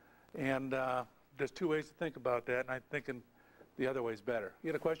 And there's 2 ways to think about that, and I'm thinking the other way's better. You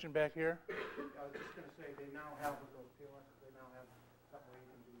had a question back here? I was just going to say, they now have with those POSs, they now have something where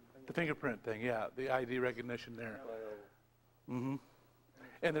you can do The fingerprint thing, yeah, the ID recognition there. Mm-hmm.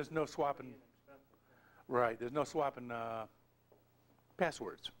 And there's no swapping, right, there's no swapping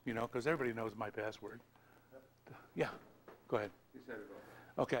passwords, because everybody knows my password. Yeah, go ahead. He said it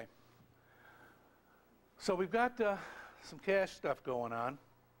all. Okay. So we've got some cash stuff going on.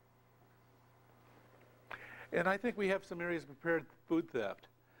 And I think we have some areas of prepared food theft.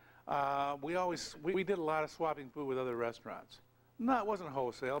 We did a lot of swapping food with other restaurants. No, it wasn't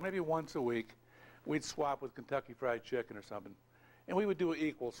wholesale. Maybe once a week, we'd swap with Kentucky Fried Chicken or something. And we would do an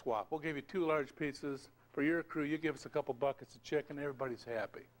equal swap. We'll give you 2 large pizzas. For your crew, you give us a couple buckets of chicken, everybody's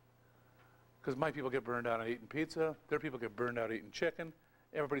happy. Because my people get burned out on eating pizza. Their people get burned out eating chicken.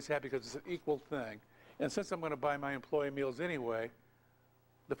 Everybody's happy because it's an equal thing. And since I'm going to buy my employee meals anyway,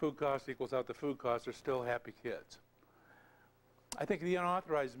 the food cost equals out the food cost. They're still happy kids. I think the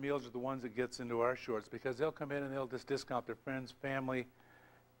unauthorized meals are the ones that gets into our shorts because they'll come in and they'll just discount their friends, family,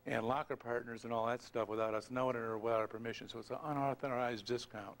 and locker partners and all that stuff without us knowing it or without our permission. So it's an unauthorized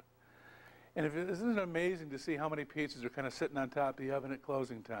discount. And isn't it amazing to see how many pizzas are kind of sitting on top of the oven at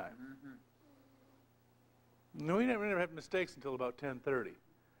closing time? Mm-hmm. No, we never had mistakes until about 10:30.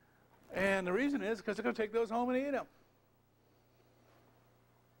 And the reason is because they're going to take those home and eat them.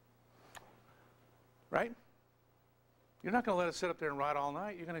 Right? You're not going to let us sit up there and rot all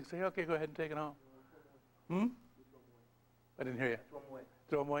night. You're going to say, okay, go ahead and take it home. I didn't hear you. Throw them away.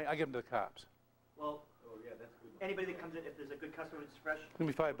 Throw them away? I give them to the cops. Well, Oh, yeah, that's good. anybody that comes in, if there's a good customer that's fresh. Give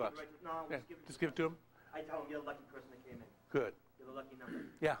me $5. No, Yeah, just give it to them. I tell them you're the lucky person that came in. Good. You're the lucky number.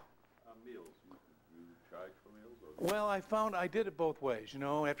 Yeah. Meals, you charge for meals? Or Well, I found I did it both ways.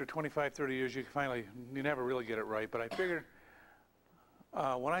 After 25, 30 years, you never really get it right. But I figured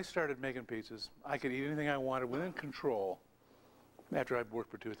when I started making pizzas, I could eat anything I wanted within control after I'd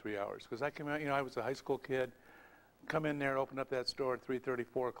worked for 2 or 3 hours. Because I came out, I was a high school kid, come in there, open up that store at 3:30,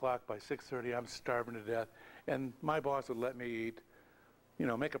 4 o'clock. By 6:30, I'm starving to death. And my boss would let me eat,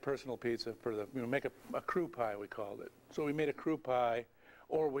 make a personal pizza for make a crew pie, we called it. So we made a crew pie,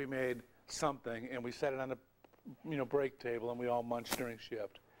 or we made something, and we set it on the, break table, and we all munched during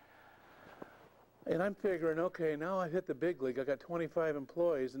shift. And I'm figuring, okay, now I've hit the big league. I got 25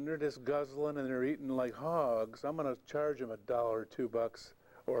 employees, and they're just guzzling, and they're eating like hogs. I'm going to charge them $1 or $2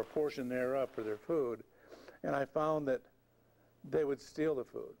 or a portion thereof for their food. And I found that they would steal the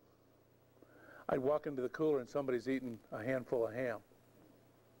food. I'd walk into the cooler, and somebody's eating a handful of ham.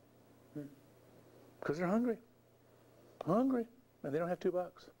 Because they're hungry. Hungry. And they don't have $2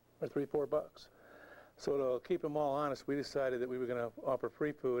 or $3, $4. So to keep them all honest, we decided that we were going to offer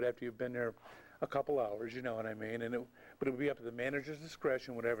free food after you've been there a couple hours, you know what I mean? But it would be up to the manager's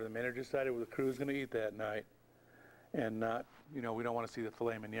discretion, whatever the manager decided the crew's going to eat that night. And not, we don't want to see the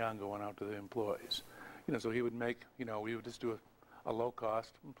filet mignon going out to the employees. So he would make, we would just do a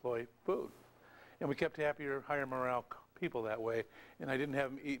low-cost employee food. And we kept happier, higher morale people that way. And I didn't have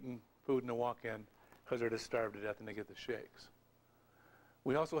them eating food in the walk-in because they're just starved to death and they get the shakes.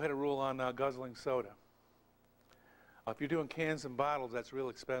 We also had a rule on guzzling soda. If you're doing cans and bottles, that's real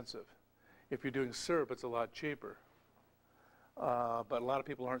expensive. If you're doing syrup, it's a lot cheaper. But a lot of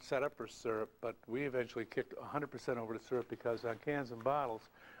people aren't set up for syrup, but we eventually kicked 100% over to syrup because on cans and bottles,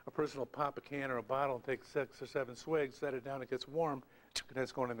 a person will pop a can or a bottle and take 6 or 7 swigs, set it down, it gets warm, and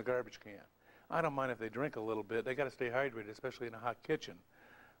that's going in the garbage can. I don't mind if they drink a little bit. They got to stay hydrated, especially in a hot kitchen.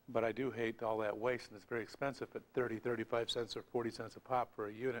 But I do hate all that waste, and it's very expensive at 30, 35 cents or 40 cents a pop for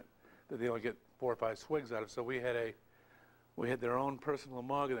a unit that they only get 4 or 5 swigs out of. So we had their own personal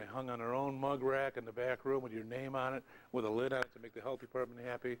mug, and they hung on their own mug rack in the back room with your name on it, with a lid on it to make the health department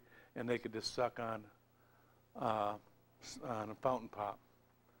happy, and they could just suck on a fountain pop.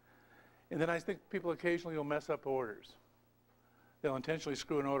 And then I think people occasionally will mess up orders. They'll intentionally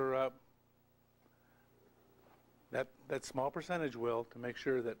screw an order up. That small percentage will, to make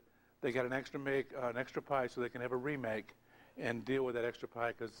sure that they got an extra pie so they can have a remake and deal with that extra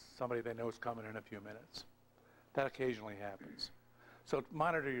pie because somebody they know is coming in a few minutes. That occasionally happens. So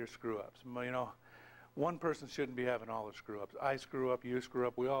monitor your screw-ups. You know, one person shouldn't be having all the screw-ups. I screw up, you screw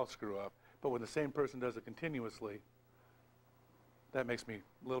up, we all screw up. But when the same person does it continuously, that makes me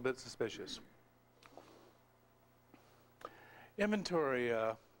a little bit suspicious. Inventory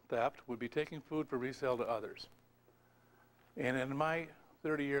theft would be taking food for resale to others. And in my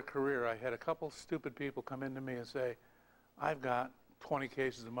 30-year career, I had a couple stupid people come into me and say, I've got 20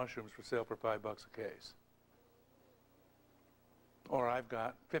 cases of mushrooms for sale for $5 a case. Or I've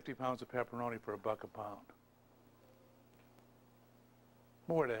got 50 pounds of pepperoni for $1 a pound.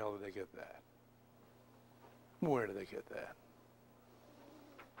 Where the hell did they get that? Where did they get that?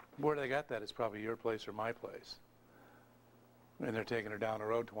 Where they got that is probably your place or my place. And they're taking her down the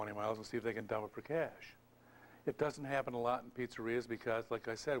road 20 miles and see if they can dump it for cash. It doesn't happen a lot in pizzerias because, like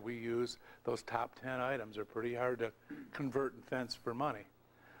I said, we use those top 10 items. They're pretty hard to convert and fence for money.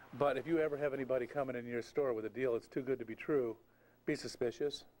 But if you ever have anybody coming in your store with a deal that's too good to be true, be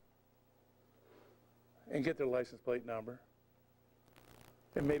suspicious and get their license plate number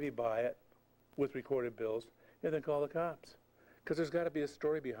and maybe buy it with recorded bills and then call the cops. Because there's got to be a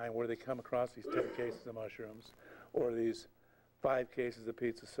story behind where they come across these 10 cases of mushrooms or these 5 cases of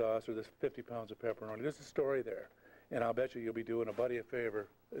pizza sauce or this 50 pounds of pepperoni. There's a story there. And I'll bet you'll be doing a buddy a favor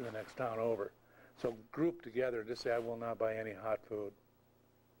in the next town over. So group together and just say, I will not buy any hot food.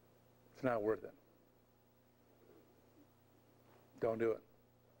 It's not worth it. Don't do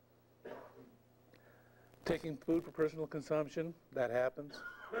it. Taking food for personal consumption, that happens.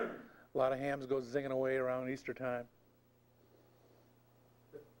 A lot of hams go zinging away around Easter time.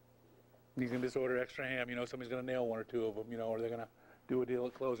 You can just order extra ham, you know, somebody's going to nail 1 or 2 of them, you know, or they're going to do a deal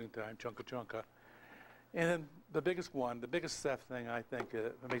at closing time, chunka. And then the biggest theft thing I think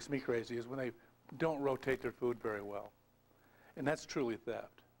that makes me crazy is when they don't rotate their food very well. And that's truly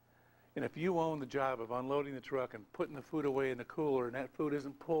theft. And if you own the job of unloading the truck and putting the food away in the cooler and that food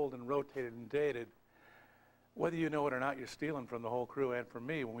isn't pulled and rotated and dated, whether you know it or not, you're stealing from the whole crew and from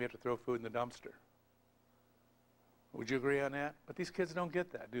me when we have to throw food in the dumpster. Would you agree on that? But these kids don't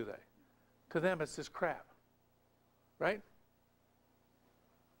get that, do they? To them, it's just crap, right?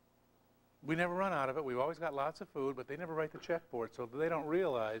 We never run out of it. We've always got lots of food, but they never write the check for it, so they don't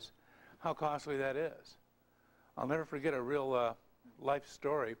realize how costly that is. I'll never forget a real life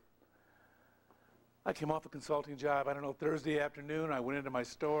story. I came off a consulting job, I don't know, Thursday afternoon. I went into my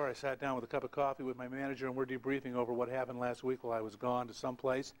store. I sat down with a cup of coffee with my manager, and we're debriefing over what happened last week while I was gone to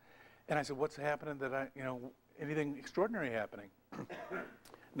someplace. And I said, what's happening that anything extraordinary happening? And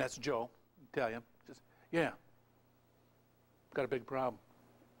that's Joe, Italian. Says, yeah, got a big problem.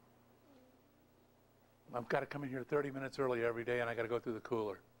 I've got to come in here 30 minutes early every day, and I got to go through the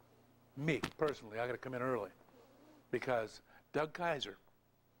cooler. Me, personally, I got to come in early because Doug Kaiser,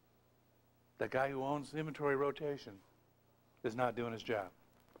 the guy who owns inventory rotation, is not doing his job.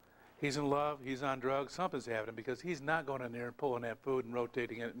 He's in love, he's on drugs, something's happening because he's not going in there and pulling that food and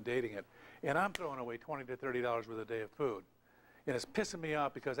rotating it and dating it. And I'm throwing away $20 to $30 worth a day of food. And it's pissing me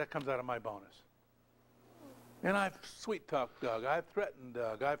off because that comes out of my bonus. And I've sweet-talked Doug, I've threatened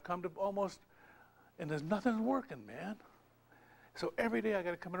Doug, I've come to almost, and there's nothing working, man. So every day I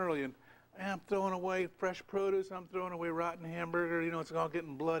got to come in early, and I'm throwing away fresh produce, I'm throwing away rotten hamburger, it's all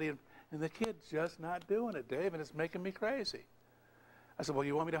getting bloody, and the kid's just not doing it, Dave, and it's making me crazy. I said, well,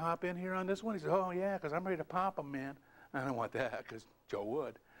 you want me to hop in here on this one? He said, oh, yeah, because I'm ready to pop him, man. I don't want that, because Joe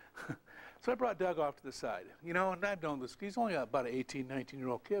would. So I brought Doug off to the side. And I've known this. He's only about an 18,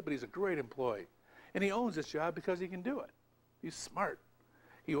 19-year-old kid, but he's a great employee. And he owns this job because he can do it. He's smart.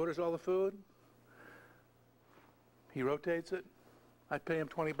 He orders all the food. He rotates it. I'd pay him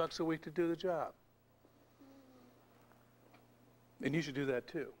 20 bucks a week to do the job. And you should do that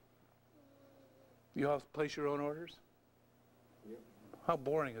too. You all place your own orders? Yep. How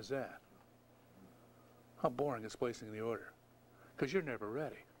boring is that? How boring is placing the order? Because you're never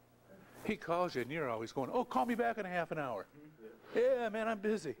ready. He calls you and you're always going, oh, call me back in a half an hour. Yeah, man, I'm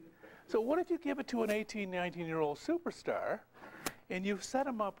busy. So what if you give it to an 18, 19-year-old superstar and you set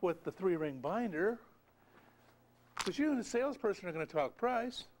him up with the 3-ring binder, because you and the salesperson are going to talk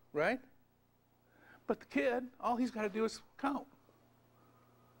price, right? But the kid, all he's got to do is count.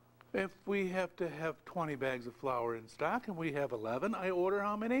 If we have to have 20 bags of flour in stock and we have 11, I order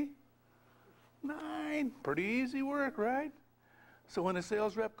how many? 9. Pretty easy work, right? So when the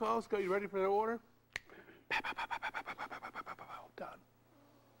sales rep calls, go, you ready for the order? Done.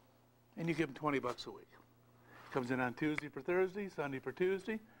 And you give him 20 bucks a week. Comes in on Tuesday for Thursday, Sunday for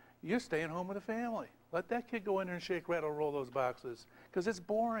Tuesday. You're staying home with the family. Let that kid go in there and shake, rattle, roll those boxes, because it's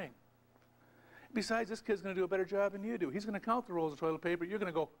boring. Besides, this kid's going to do a better job than you do. He's going to count the rolls of toilet paper. You're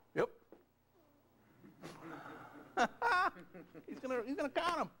going to go, yep. he's going to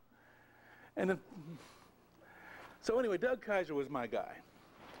count them. And then, so anyway, Doug Kaiser was my guy.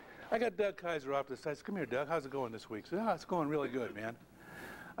 I got Doug Kaiser off to the side. I said, come here, Doug. How's it going this week? He said, oh, it's going really good, man.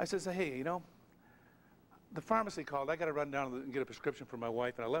 I said, hey, you know, the pharmacy called. I got to run down and get a prescription for my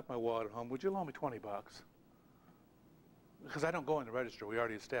wife, and I left my wallet at home. Would you loan me 20 bucks? Because I don't go in the register. We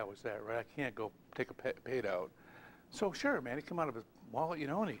already established that, right? I can't go take a paid out. So sure, man. He come out of his wallet, you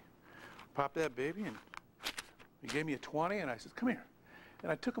know, and he popped that baby, and he gave me a 20, and I said, come here.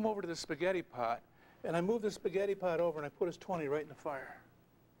 And I took him over to the spaghetti pot, and I moved the spaghetti pot over, and I put his 20 right in the fire.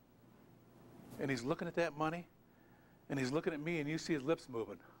 And he's looking at that money, and he's looking at me, and you see his lips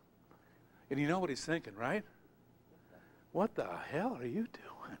moving. And you know what he's thinking, right? What the hell are you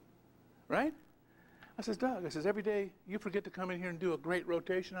doing? Right? I says, Doug, I says, every day you forget to come in here and do a great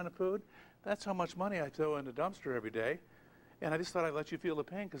rotation on the food. That's how much money I throw in the dumpster every day. And I just thought I'd let you feel the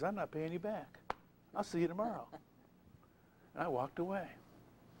pain because I'm not paying you back. I'll see you tomorrow. And I walked away.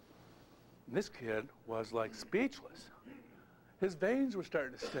 And this kid was like speechless. His veins were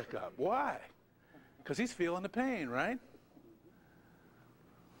starting to stick up. Why? Because he's feeling the pain, right?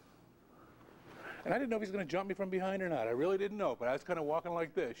 And I didn't know if he was going to jump me from behind or not. I really didn't know, but I was kind of walking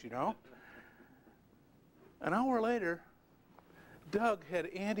like this, you know? An hour later, Doug had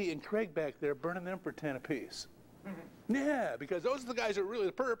Andy and Craig back there burning them for 10 apiece. Yeah, because those are the guys that are really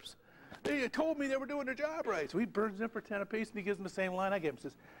the perps. They told me they were doing their job right. So he burns them for 10 apiece, and he gives them the same line I gave him. He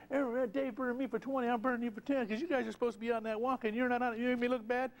says, every day burning me for 20, I'm burning you for 10, because you guys are supposed to be on that walk, and you're not on it. You make me look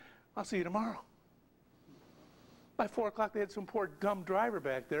bad. I'll see you tomorrow. By 4 o'clock, they had some poor dumb driver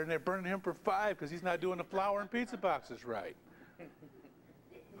back there, and they're burning him for 5 because he's not doing the flour and pizza boxes right.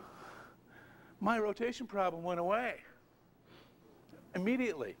 My rotation problem went away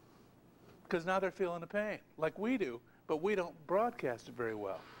immediately because now they're feeling the pain like we do, but we don't broadcast it very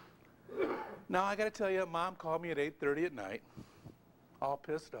well. Now, I got to tell you, Mom called me at 8:30 at night, all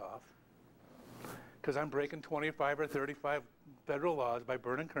pissed off, because I'm breaking 25 or 35 federal laws by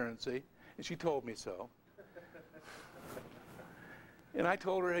burning currency, and she told me so. And I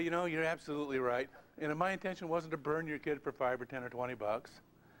told her, hey, you know, you're absolutely right. And my intention wasn't to burn your kid for 5 or 10 or 20 bucks.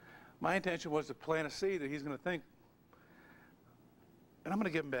 My intention was to plant a seed that he's going to think, and I'm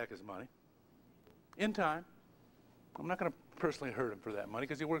going to give him back his money in time. I'm not going to personally hurt him for that money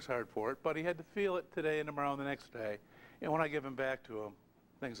because he works hard for it, but he had to feel it today and tomorrow and the next day. And when I give him back to him,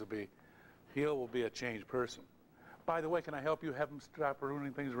 he will be a changed person. By the way, can I help you have him stop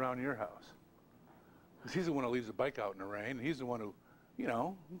ruining things around your house? Because he's the one who leaves the bike out in the rain. And he's the one who, you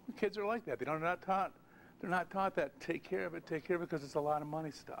know, kids are like that. They're not taught that take care of it because it's a lot of money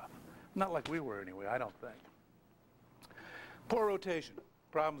stuff. Not like we were anyway, I don't think. Poor rotation.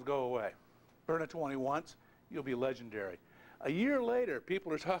 Problems go away. Burn a 20 once, you'll be legendary. A year later,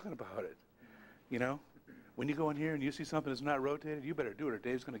 people are talking about it. You know, when you go in here and you see something that's not rotated, you better do it or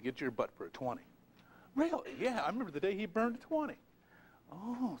Dave's going to get your butt for a 20. Really? Yeah, I remember the day he burned a 20.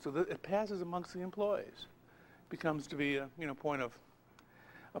 Oh, so it passes amongst the employees. Becomes to be a point of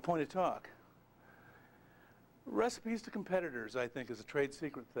talk. Recipes to competitors, I think, is a trade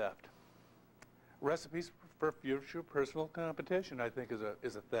secret theft. Recipes for future personal competition, I think,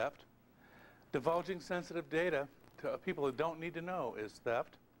 is a theft. Divulging sensitive data to people who don't need to know is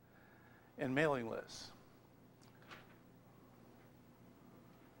theft. And mailing lists.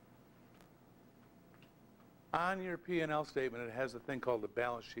 On your P&L statement, it has a thing called the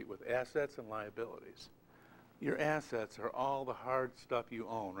balance sheet with assets and liabilities. Your assets are all the hard stuff you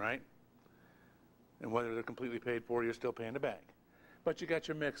own, right? And whether they're completely paid for, you're still paying the bank. But you got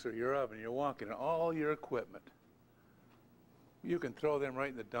your mixer, your oven, your walk-in, and all your equipment. you can throw them right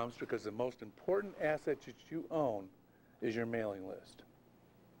in the dumpster, because the most important asset that you own is your mailing list.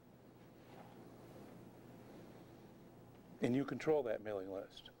 And you control that mailing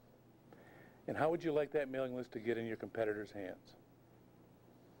list. And how would you like that mailing list to get in your competitor's hands?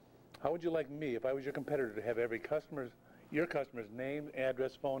 How would you like me, if I was your competitor, to have your customer's name,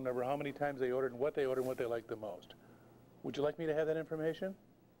 address, phone number, how many times they ordered, and what they liked the most? Would you like me to have that information?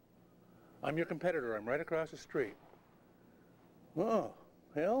 I'm your competitor. I'm right across the street. Oh,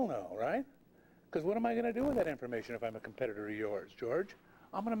 hell no, right? Because what am I going to do with that information if I'm a competitor of yours, George?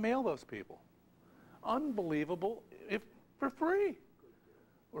 I'm going to mail those people. Unbelievable, if for free,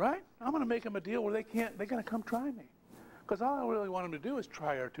 right? I'm going to make them a deal where they're going to come try me. Because all I really want them to do is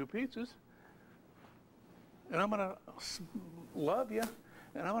try our 2 pizzas. And I'm going to love you.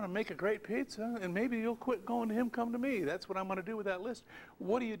 And I'm going to make a great pizza, and maybe you'll quit going to him, come to me. That's what I'm going to do with that list.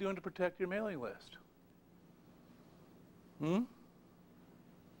 What are you doing to protect your mailing list? Hmm?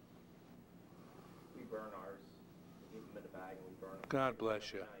 We burn ours. We keep them in a bag and we burn them. God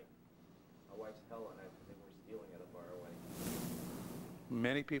bless you. My wife's hell on it. I think we're stealing it up our way.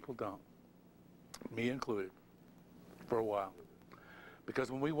 Many people don't, me included, for a while. Because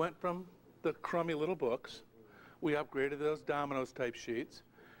when we went from the crummy little books, we upgraded those Domino's type sheets,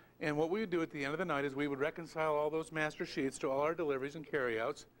 and what we would do at the end of the night is we would reconcile all those master sheets to all our deliveries and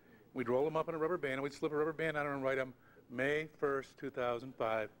carryouts. We'd roll them up in a rubber band, and we'd slip a rubber band on them and write them May 1st,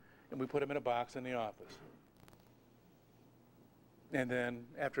 2005, and we put them in a box in the office. And then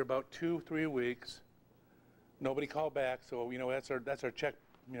after about 2-3 weeks, nobody called back, so that's our check,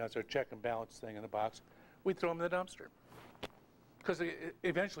 that's our check and balance thing in the box. We'd throw them in the dumpster. Because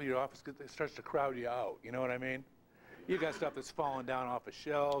eventually your office starts to crowd you out, you know what I mean? You got stuff that's falling down off of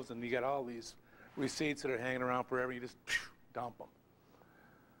shelves, and you got all these receipts that are hanging around forever. You just dump them.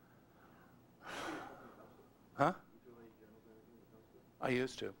 Huh? I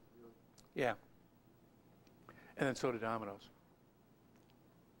used to. Yeah. And then so did Domino's.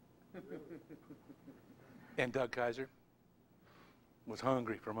 And Doug Kaiser was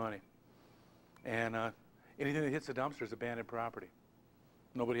hungry for money. And anything that hits the dumpster is abandoned property.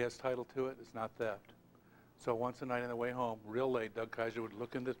 Nobody has title to it. It's not theft. So once a night on the way home, real late, Doug Kaiser would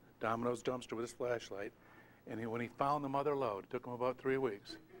look in the Domino's dumpster with his flashlight, and when he found the mother load, it took him about 3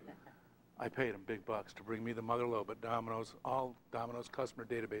 weeks. I paid him big bucks to bring me the mother load, but all Domino's customer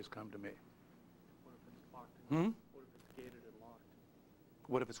database come to me. What if it's locked? Hmm? What if it's gated and locked?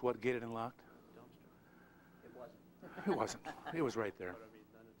 What if it's what, gated and locked? Dumpster. It wasn't. It wasn't. It was right there. But I mean,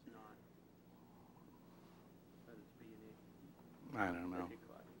 then it's not. Then it's B&E. I don't know.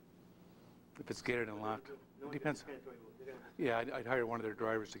 If it's gated and locked, it depends. Yeah, I'd hire one of their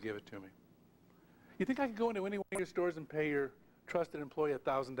drivers to give it to me. You think I could go into any one of your stores and pay your trusted employee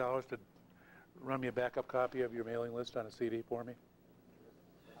 $1,000 to run me a backup copy of your mailing list on a CD for me?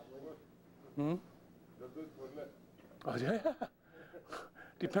 Hmm? Oh, yeah.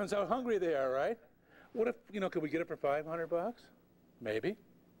 Depends how hungry they are, right? What if, could we get it for $500? Maybe.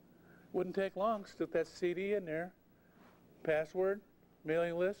 Wouldn't take long. Stick that CD in there. Password,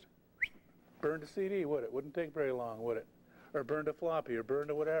 mailing list, burned a CD, would it? Wouldn't take very long, would it? Or burned a floppy, or burned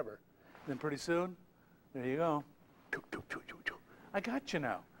a whatever. Then pretty soon, there you go. I got you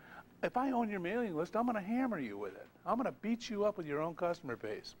now. If I own your mailing list, I'm going to hammer you with it. I'm going to beat you up with your own customer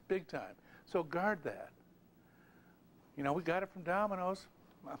base, big time. So guard that. We got it from Domino's.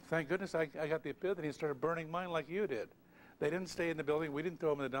 Thank goodness I got the epiphany and started burning mine like you did. They didn't stay in the building. We didn't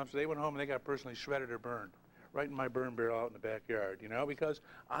throw them in the dumpster. They went home and they got personally shredded or burned, right in my burn barrel out in the backyard. Because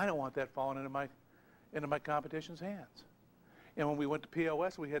I don't want that falling into my competition's hands. And when we went to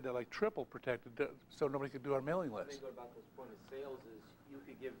POS, we had to triple protected so nobody could do our mailing list. The thing about this point of sales is you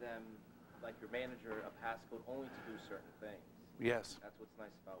could give them, like your manager, a passcode only to do certain things. Yes. That's what's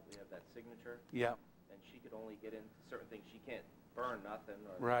nice about we have that signature. Yeah. And she could only get into certain things. She can't burn nothing.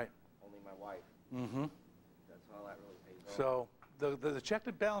 Or right. Only my wife. Mm-hmm. That's how that really pays off. So the checked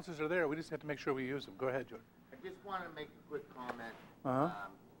balances are there. We just have to make sure we use them. Go ahead, George. I just want to make a quick comment,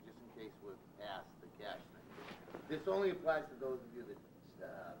 just in case we're asked the cash thing. This only applies to those of you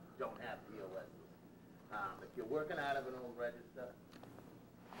that don't have POSs. If you're working out of an old register,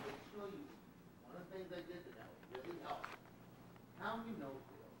 make sure one of the things I did that really helped. How many no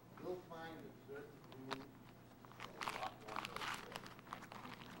sales? You'll find that certain foods are a lot more no sales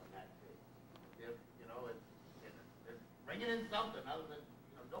on that page. If, it's bringing in something other than,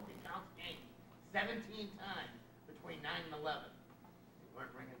 don't be counts games 17 times between 9 and 11. We're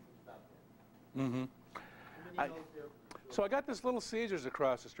bringing some stuff in. Mm-hmm. So I got this Little Caesars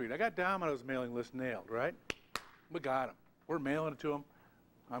across the street. I got Domino's mailing list nailed, right? We got them. We're mailing it to them.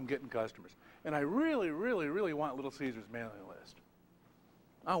 I'm getting customers. And I really, really, really want Little Caesars mailing list.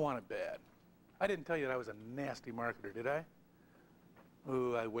 I want it bad. I didn't tell you that I was a nasty marketer, did I?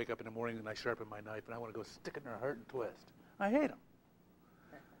 Ooh, I wake up in the morning and I sharpen my knife and I want to go stick it in their heart and twist. I hate them.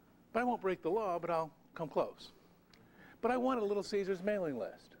 But I won't break the law, but I'll come close. But I wanted a Little Caesars mailing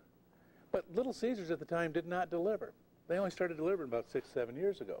list. But Little Caesars at the time did not deliver. They only started delivering about 6, 7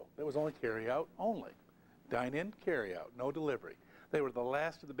 years ago. It was only carry-out only. Dine-in, carry-out, no delivery. They were the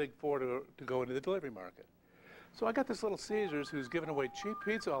last of the big four to go into the delivery market. So I got this Little Caesars who's giving away cheap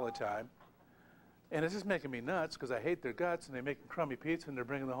pizza all the time. And it's just making me nuts because I hate their guts and they're making crummy pizza and they're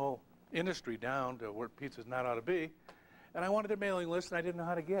bringing the whole industry down to where pizza's not ought to be. And I wanted their mailing list and I didn't know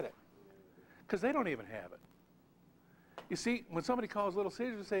how to get it because they don't even have it. You see, when somebody calls Little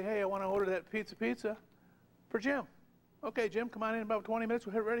Caesars and say, hey, I want to order that pizza for Jim. Okay, Jim, come on in about 20 minutes.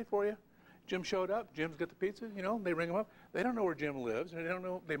 We'll have it ready for you. Jim showed up. Jim's got the pizza. You know, they ring him up. They don't know where Jim lives. They don't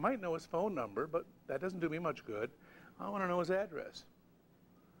know. They might know his phone number, but that doesn't do me much good. I want to know his address.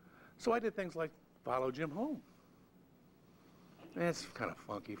 So I did things like follow Jim home. And it's kind of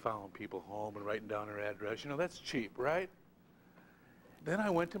funky, following people home and writing down their address. You know, that's cheap, right? Then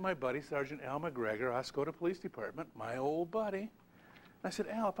I went to my buddy, Sergeant Al McGregor, Oscoda Police Department, my old buddy. I said,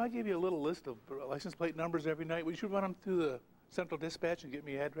 Al, if I give you a little list of license plate numbers every night, would you run them through the central dispatch and get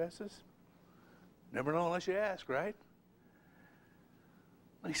me addresses? Never know unless you ask, right?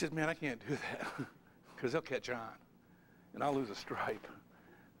 And he said, man, I can't do that because they'll catch on and I'll lose a stripe.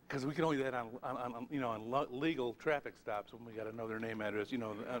 Because we can only do that on legal traffic stops when we got to know their name, address, you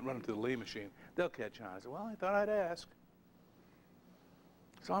know, run them through the Lee machine. They'll catch on. I said, well, I thought I'd ask.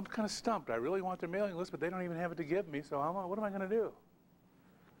 So I'm kind of stumped. I really want their mailing list, but they don't even have it to give me, so what am I going to do?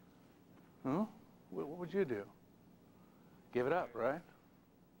 Huh? What would you do? Give it up, right?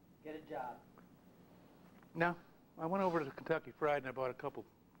 Get a job. No. I went over to Kentucky Fried and I bought a couple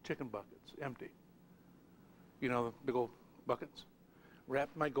chicken buckets, empty. You know, the big old buckets?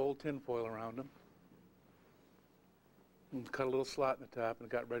 Wrapped my gold tin foil around them, and cut a little slot in the top, and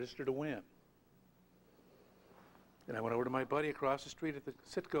got registered to win. And I went over to my buddy across the street at the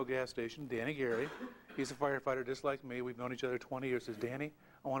Citgo gas station, Danny Gary. He's a firefighter just like me. We've known each other 20 years. Says, Danny,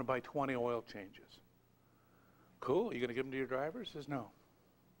 I want to buy 20 oil changes. Cool. Are you going to give them to your driver? He says, no.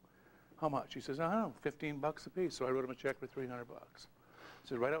 How much? He says, I don't know, 15 bucks a piece. So I wrote him a check for 300 bucks. He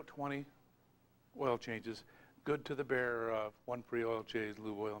said, write out 20 oil changes. Good to the bearer of one free oil change,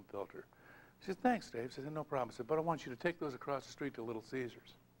 lube oil, and filter. He said, thanks, Dave. He said, no problem. I said, but I want you to take those across the street to Little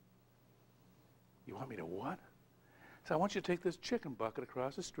Caesars. You want me to what? So I want you to take this chicken bucket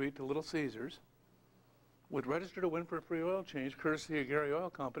across the street to Little Caesars, would register to win for a free oil change, courtesy of Gary Oil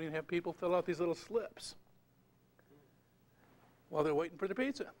Company, and have people fill out these little slips while they're waiting for their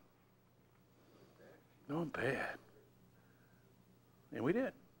pizza. No, bad. And we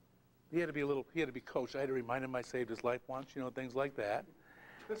did. He had to be coached. I had to remind him I saved his life once, you know, things like that.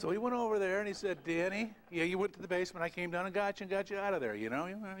 So he went over there and he said, Danny, yeah, you went to the basement. I came down and got you out of there, you know,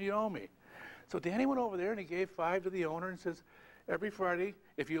 you owe me. So Danny went over there and he gave 5 to the owner and says, every Friday,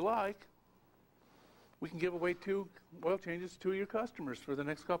 if you like, we can give away 2 oil changes to your customers for the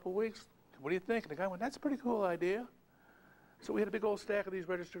next couple of weeks. What do you think? And the guy went, that's a pretty cool idea. So we had a big old stack of these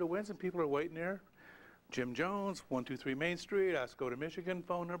registered to wins and people are waiting there. Jim Jones, 123 Main Street, Oscoda, Michigan,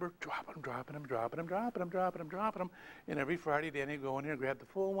 phone number, dropping them. And every Friday, Danny would go in here, grab the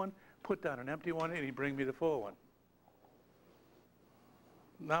full one, put down an empty one, and he'd bring me the full one.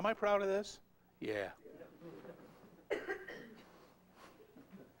 Now, am I proud of this? Yeah.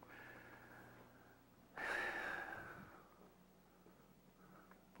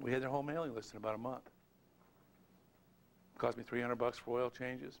 We had their whole mailing list in about a month. Cost me 300 bucks for oil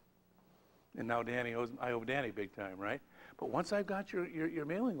changes. And now I owe Danny big time, right? But once I've got your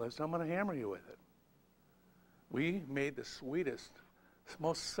mailing list, I'm going to hammer you with it. We made the sweetest,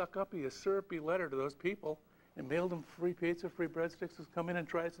 most suck-uppy, syrupy letter to those people and mailed them free pizza, free breadsticks to come in and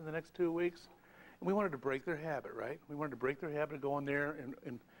try us in the next 2 weeks. And we wanted to break their habit, right? We wanted to break their habit of going there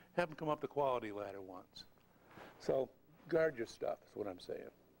and have them come up the quality ladder once. So guard your stuff is what I'm saying.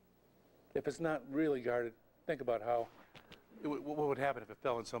 If it's not really guarded, think about what would happen if it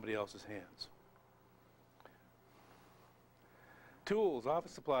fell in somebody else's hands. Tools,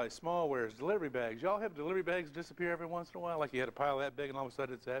 office supplies, small wares, delivery bags. Y'all have delivery bags disappear every once in a while, like you had a pile that big and all of a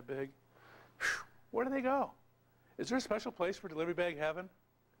sudden it's that big? Whew, where do they go? Is there a special place for delivery bag heaven?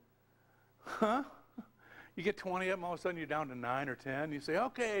 Huh? You get 20 of them, all of a sudden you're down to 9 or 10. You say,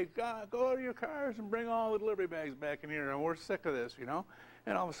 okay, go to your cars and bring all the delivery bags back in here, and we're sick of this, you know?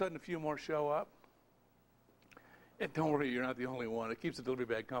 And all of a sudden a few more show up. And don't worry, you're not the only one. It keeps the delivery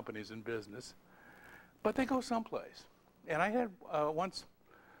bag companies in business. But they go someplace. And I had once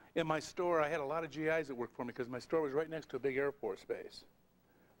in my store, I had a lot of GIs that worked for me because my store was right next to a big Air Force base.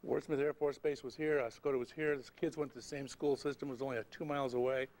 Wordsmith Air Force Base was here, Oscoda was here, the kids went to the same school system, it was only 2 miles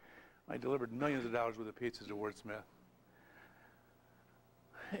away. I delivered millions of dollars worth of pizzas to Wordsmith.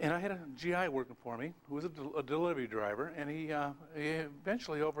 And I had a GI working for me who was a delivery driver, and he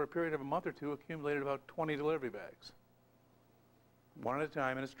eventually, over a period of a month or two, accumulated about 20 delivery bags. One at a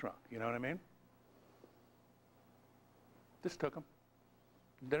time in his trunk, you know what I mean? Just took them.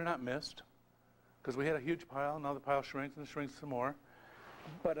 They're not missed, because we had a huge pile, now the pile shrinks and shrinks some more.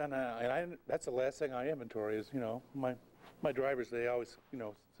 But that's the last thing I inventory is, you know, my drivers, they always, you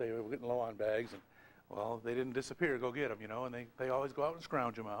know, say we're getting low on bags, and well, they didn't disappear, go get them, you know, and they always go out and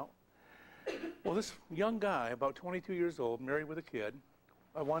scrounge them out. Well, this young guy, about 22 years old, married with a kid,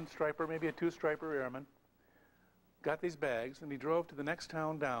 a one-striper, maybe a two-striper airman, got these bags, and he drove to the next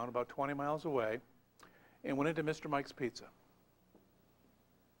town down, about 20 miles away, and went into Mr. Mike's Pizza.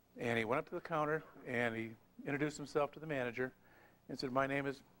 And he went up to the counter, and he introduced himself to the manager, and said, my name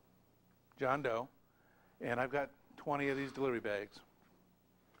is John Doe, and I've got 20 of these delivery bags.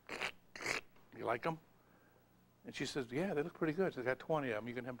 You like them? And she says, yeah, they look pretty good. She says, I got 20 of them.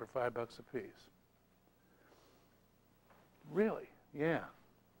 You can have them for $5 a piece. Really? Yeah.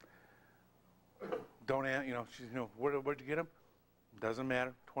 Don't, you know, she's, you know, where'd you get them? Doesn't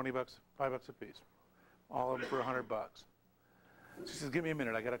matter. 20 bucks, $5 a piece. All of them for $100. She says, give me a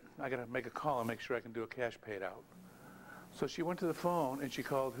minute. I gotta make a call and make sure I can do a cash paid out. So she went to the phone and she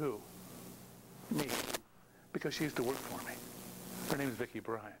called who? Me. Because she used to work for me. Her name is Vicki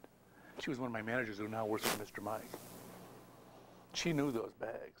Bryant. She was one of my managers who now works for Mr. Mike. She knew those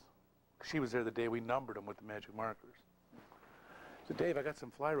bags. She was there the day we numbered them with the magic markers. So Dave, I got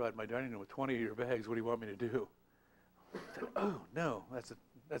some fly rod in my dining room with 20 of your bags. What do you want me to do? I said, oh, no, that's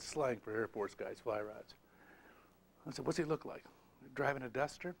slang for Air Force guys, fly rods. I said, what's he look like? Driving a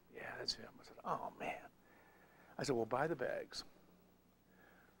Duster? Yeah, that's him. I said, oh, man. I said, well, buy the bags.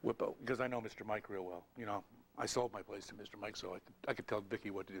 Whip out, because I know Mr. Mike real well. You know, I sold my place to Mr. Mike, so I could tell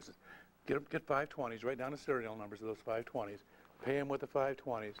Vicki what to do. Says, get 520s, write down the serial numbers of those 520s, pay him with the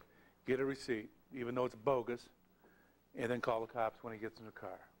 520s, get a receipt, even though it's bogus, and then call the cops when he gets in the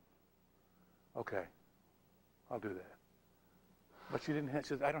car. Okay, I'll do that. But she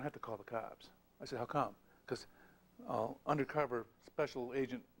said, I don't have to call the cops. I said, how come? Because undercover special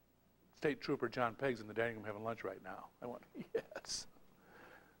agent State Trooper John Pegg's in the dining room having lunch right now. I went, yes.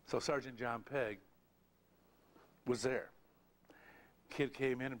 So Sergeant John Pegg was there. Kid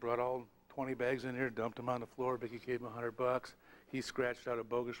came in and brought all 20 bags in here, dumped them on the floor. Vicki gave him $100. He scratched out a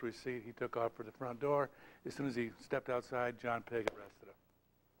bogus receipt. He took off for the front door. As soon as he stepped outside, John Pegg arrested him.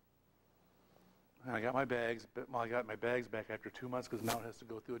 And I got my bags, but I got my bags back after 2 months because now it has to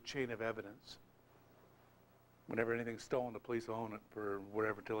go through a chain of evidence. Whenever anything's stolen, the police own it for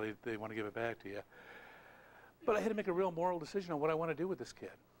whatever till they want to give it back to you. But I had to make a real moral decision on what I want to do with this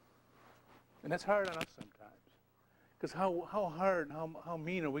kid. And that's hard on us sometimes. Because how hard, how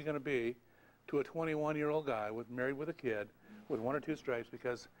mean are we going to be to a 21-year-old guy married with a kid with 1 or 2 stripes,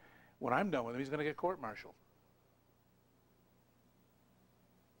 because when I'm done with him, he's going to get court-martialed.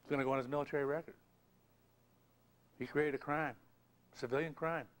 It's going to go on his military record. He created a crime, civilian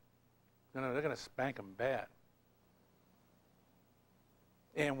crime. They're going to spank him bad.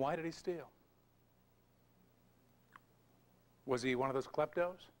 And why did he steal? Was he one of those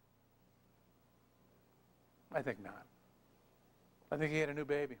kleptos? I think not. I think he had a new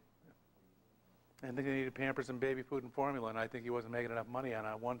baby. I think he needed Pampers and baby food and formula, and I think he wasn't making enough money on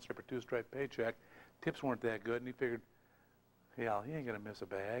a 1-stripe or 2-stripe paycheck. Tips weren't that good, and he figured, hell, he ain't going to miss a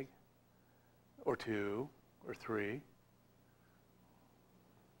bag, or 2, or 3.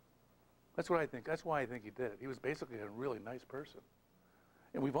 That's what I think. That's why I think he did it. He was basically a really nice person.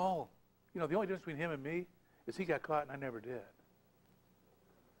 And we've all, you know, the only difference between him and me is he got caught and I never did.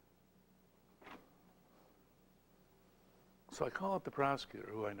 So I call up the prosecutor,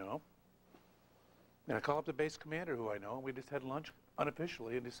 who I know, and I call up the base commander, who I know, and we just had lunch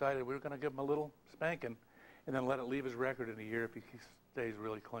unofficially and decided we were going to give him a little spanking and then let it leave his record in a year if he stays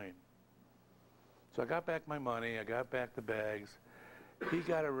really clean. So I got back my money, I got back the bags. He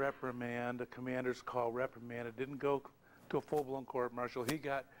got a reprimand, a commander's call reprimand. It didn't go to a full-blown court-martial. He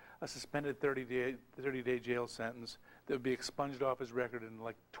got a suspended 30-day jail sentence that would be expunged off his record in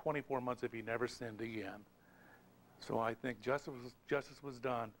like 24 months if he never sinned again. So I think justice was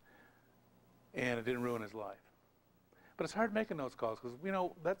done, and it didn't ruin his life. But it's hard making those calls because, you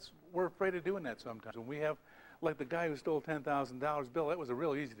know, we're afraid of doing that sometimes. When we have, like the guy who stole $10,000, Bill, that was a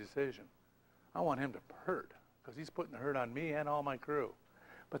real easy decision. I want him to hurt because he's putting the hurt on me and all my crew.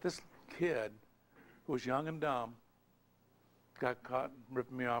 But this kid who was young and dumb got caught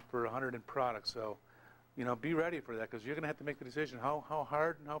ripping me off for 100 in products, so You know, be ready for that, because you're going to have to make the decision, how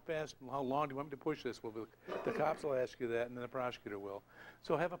hard and how fast and how long do you want me to push this? Well, the cops will ask you that, and then the prosecutor will.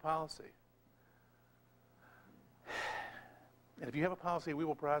 So have a policy. And if you have a policy, we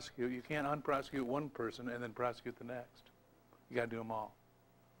will prosecute. You can't unprosecute one person and then prosecute the next. You got to do them all,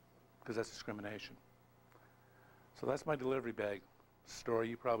 because that's discrimination. So that's my delivery bag story.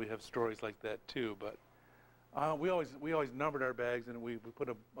 You probably have stories like that too, but we always numbered our bags, and we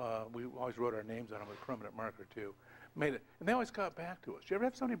always wrote our names on them with a permanent marker too. Made it, and they always got back to us. You ever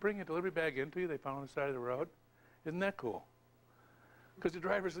have somebody bring a delivery bag into you they found on the side of the road? Isn't that cool? Because the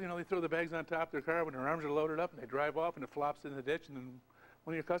drivers, you know, they throw the bags on top of their car when their arms are loaded up, and they drive off, and it flops in the ditch, and then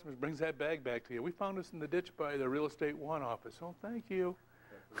one of your customers brings that bag back to you. We found this in the ditch by the Real Estate One office. Oh, thank you.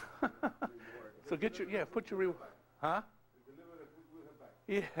 So get your, put your, huh?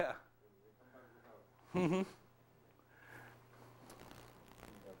 Yeah. Mm-hmm.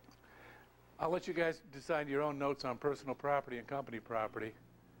 I'll let you guys decide your own notes on personal property and company property.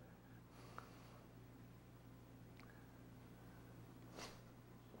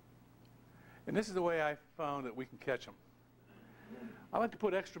 And this is the way I found that we can catch them. I like to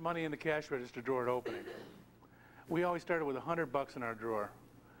put extra money in the cash register drawer at opening. We always started with $100 in our drawer.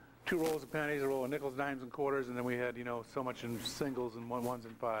 2 rolls of pennies, a roll of nickels, dimes, and quarters, and then we had, you know, so much in singles and ones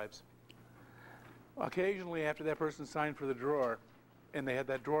and fives. Occasionally, after that person signed for the drawer, and they had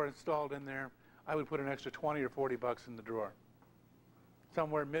that drawer installed in there, I would put an extra 20 or 40 bucks in the drawer,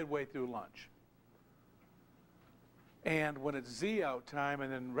 somewhere midway through lunch. And when it's Z out time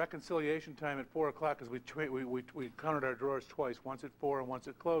and then reconciliation time at 4 o'clock, because we counted our drawers twice, once at 4 and once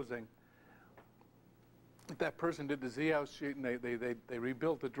at closing. If that person did the Z out sheet and they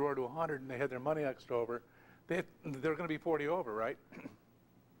rebuilt the drawer to 100 and they had their money extra over, they're going to be 40 over, right?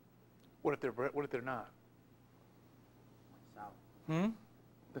 What if they're not? Hmm?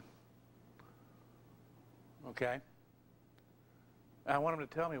 Okay. I want them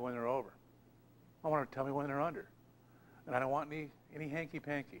to tell me when they're over. I want them to tell me when they're under. And I don't want any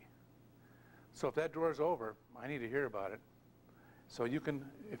hanky-panky. So if that drawer's over, I need to hear about it. So you can,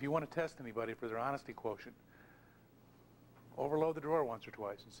 if you want to test anybody for their honesty quotient, overload the drawer once or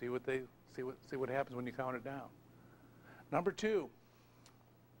twice and see what happens when you count it down. Number 2.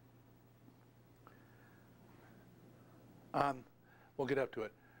 We'll get up to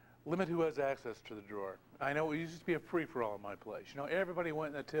it. Limit who has access to the drawer. I know it used to be a free-for-all in my place. You know, everybody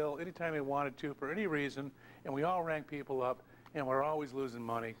went in the till anytime they wanted to for any reason, and we all rang people up, and we're always losing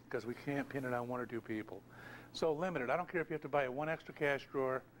money because we can't pin it on 1 or 2 people. So limit it. I don't care if you have to buy 1 extra cash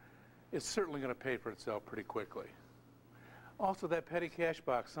drawer. It's certainly going to pay for itself pretty quickly. Also, that petty cash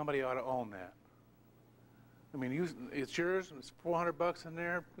box, somebody ought to own that. I mean, it's yours. It's 400 bucks in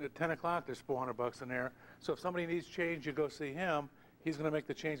there. At 10 o'clock, there's 400 bucks in there. So if somebody needs change, you go see him. He's going to make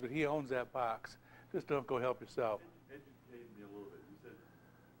the change, but he owns that box. Just don't go help yourself. Educate me a little bit. You said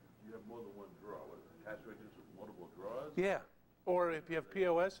you have more than 1 drawer. What is it, cash registers with multiple drawers? Yeah. Or if you have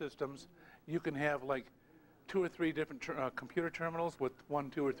POS systems, you can have like 2 or 3 different computer terminals with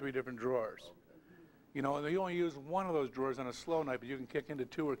 1, 2, or 3 different drawers. Okay. You know, and you only use 1 of those drawers on a slow night, but you can kick into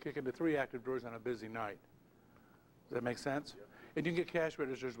 2 or kick into 3 active drawers on a busy night. Does that make sense? Yep. And you can get cash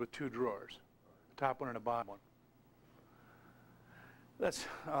registers with 2 drawers, a top one and a bottom one. That's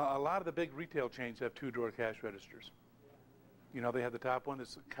a lot of the big retail chains have 2-drawer cash registers. You know, they have the top one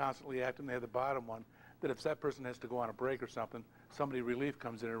that's constantly active, and they have the bottom one that if that person has to go on a break or something, somebody relief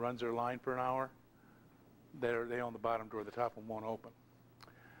comes in and runs their line for an hour, they own the bottom drawer. The top one won't open.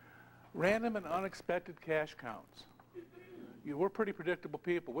 Random and unexpected cash counts. We're pretty predictable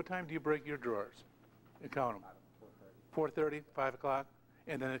people. What time do you break your drawers? You count them. 4:30, 5 o'clock,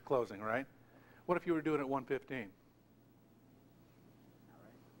 and then at closing, right? What if you were doing it at 1:15?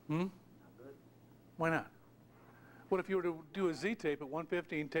 Hmm? Why not? What if you were to do a Z-tape at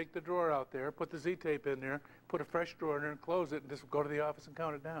 1:15, take the drawer out there, put the Z-tape in there, put a fresh drawer in there and close it, and just go to the office and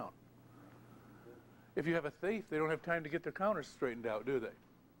count it down? If you have a thief, they don't have time to get their counters straightened out, do they?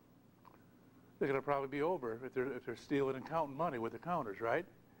 They're going to probably be over if they're stealing and counting money with the counters, right?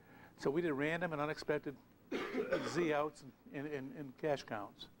 So we did random and unexpected Z-outs and cash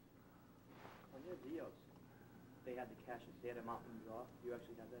counts. When you had Z-outs, they had the cash, they had amount in the draw. You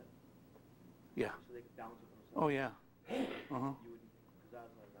actually had that? Yeah. So they could balance it themselves? Oh, yeah. You wouldn't, because I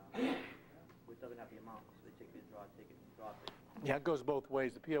was like, it doesn't have the amount, so they take it in the draw, take it in the draw. Yeah, it goes both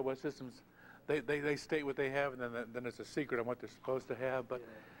ways. The POS systems, they state what they have, and then it's a secret on what they're supposed to have. But, yeah.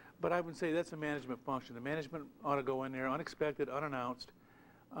 But I would say that's a management function. The management ought to go in there unexpected, unannounced,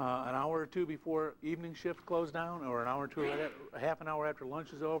 an hour or 2 before evening shift close down, or an hour or 2, half an hour after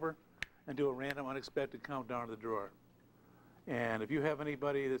lunch is over, and do a random unexpected countdown to the drawer. And if you have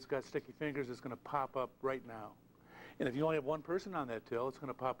anybody that's got sticky fingers, it's going to pop up right now. And if you only have one person on that till, it's going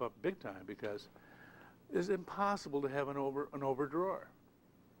to pop up big time because it's impossible to have an over drawer.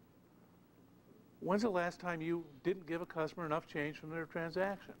 When's the last time you didn't give a customer enough change from their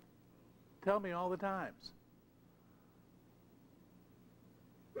transaction? Tell me all the times.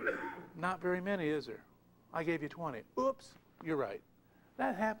 Not very many, is there? I gave you 20. Oops, you're right.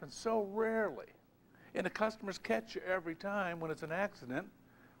 That happens so rarely. And the customers catch you every time when it's an accident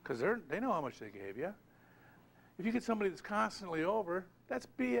because they know how much they gave you. If you get somebody that's constantly over, that's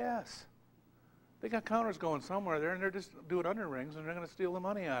BS. They got counters going somewhere there and they're just doing underrings and they're going to steal the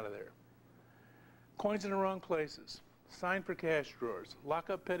money out of there. Coins in the wrong places. Sign for cash drawers. Lock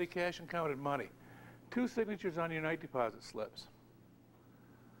up petty cash and counted money. 2 signatures on your night deposit slips.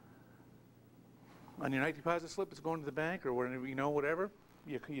 On your night deposit slip, it's going to the bank or whatever, you know, whatever.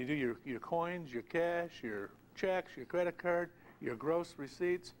 You do your coins, your cash, your checks, your credit card, your gross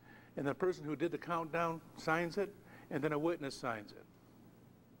receipts, and the person who did the countdown signs it, and then a witness signs it.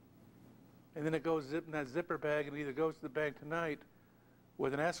 And then it goes zip in that zipper bag and either goes to the bank tonight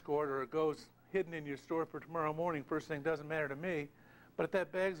with an escort or it goes hidden in your store for tomorrow morning. First thing, doesn't matter to me. But if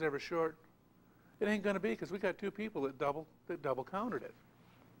that bag's ever short, it ain't going to be because we got 2 people that double counted it.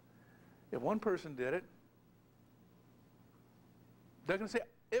 If one person did it, they're going to say,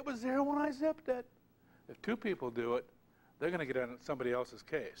 it was there when I zipped it. If 2 people do it, they're going to get on somebody else's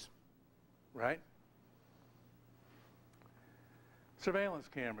case, right? Surveillance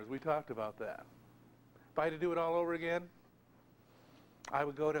cameras, we talked about that. If I had to do it all over again, I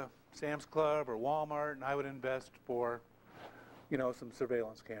would go to Sam's Club or Walmart and I would invest for, you know, some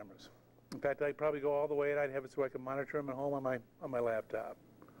surveillance cameras. In fact, I'd probably go all the way and I'd have it so I could monitor them at home on my laptop.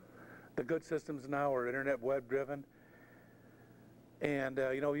 The good systems now are internet web driven. And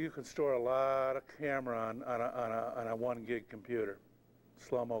you know, you can store a lot of camera on a 1 gig computer,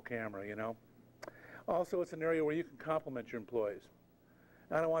 slow-mo camera, you know. Also, it's an area where you can compliment your employees.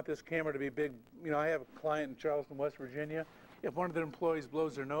 I don't want this camera to be big. You know, I have a client in Charleston, West Virginia. If one of their employees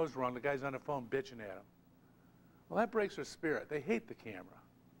blows their nose wrong, the guy's on the phone bitching at him. Well, that breaks their spirit. They hate the camera.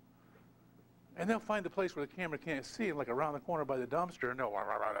 And they'll find the place where the camera can't see, like around the corner by the dumpster, and they'll,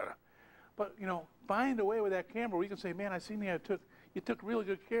 but, you know, find a way with that camera where you can say, man, I seen you took really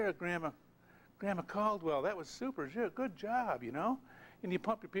good care of Grandma Caldwell. That was super, good job, you know? And you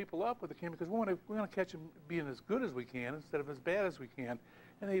pump your people up with the camera because we want to catch them being as good as we can instead of as bad as we can,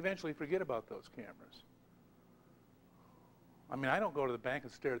 and they eventually forget about those cameras. I mean, I don't go to the bank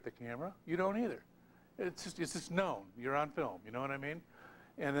and stare at the camera. You don't either. It's just known. You're on film, you know what I mean?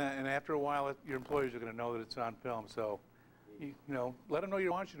 And after a while, your employees are going to know that it's on film. So, you know, let them know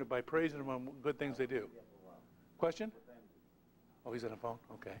you're watching it by praising them on good things they do. Question? Oh, he's on the phone?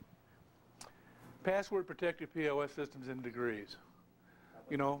 Okay. Password protect your POS systems in degrees.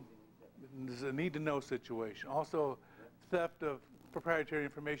 You know, there's a need-to-know situation. Also, theft of proprietary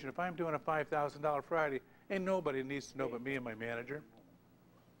information. If I'm doing a $5,000 Friday, ain't nobody needs to know but me and my manager.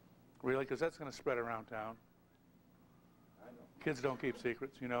 Really? Because that's going to spread around town. Kids don't keep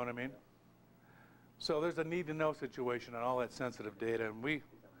secrets, you know what I mean? So there's a need-to-know situation on all that sensitive data, and we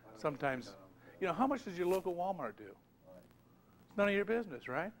sometimes, you know, how much does your local Walmart do? It's none of your business,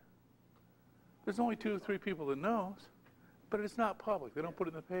 right? There's only 2 or 3 people that knows, but it's not public. They don't put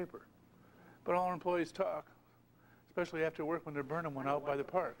it in the paper. But all our employees talk, especially after work when they're burning one out by the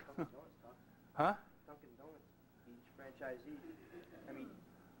park. Huh? Dunkin' Donuts, each franchisee, I mean,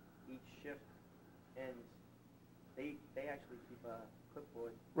 each shift, and they actually keep a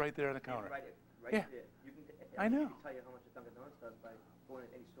clipboard. Right there on the counter. Right Yeah. there. You can, I know. You can tell you how much a Dunkin' Donuts does by going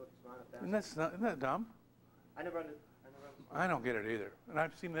to any store to surround it. Isn't that dumb? I never understood. I don't get it either. And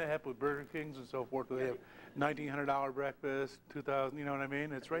I've seen that happen with Burger Kings and so forth, where they have $1,900 breakfast, $2,000, you know what I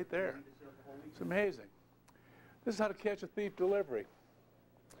mean? It's right there. It's amazing. This is how to catch a thief delivery.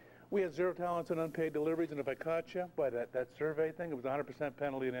 We had 0 tolerance on unpaid deliveries, and if I caught you by that survey thing, it was 100%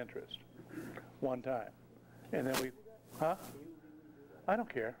 penalty and interest. One time. And then we, huh? I don't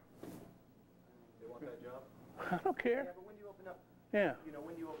care. They want that job? I don't care. Yeah, but when do you open up? Yeah. You know,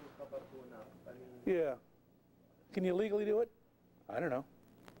 when do you open stuff up to enough? I mean. Yeah. Can you legally do it? I don't know.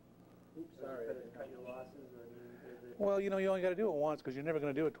 Oops, sorry. Cut your losses, or, I mean, Well, you know, you only got to do it once because you're never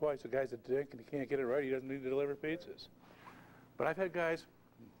going to do it twice. The guy's a dick and he can't get it right. He doesn't need to deliver pizzas. But I've had guys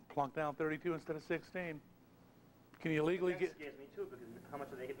plunk down 32 instead of 16. Can you legally get... That scares me too, because how much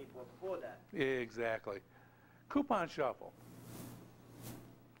did they hit me for before that? Exactly. Coupon shuffle.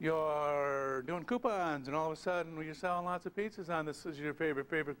 You're doing coupons, and all of a sudden you're selling lots of pizzas on this is your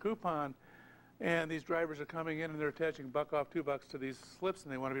favorite coupon, and these drivers are coming in and they're attaching $1 off, $2 to these slips,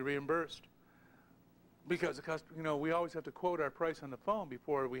 and they want to be reimbursed. Because we always have to quote our price on the phone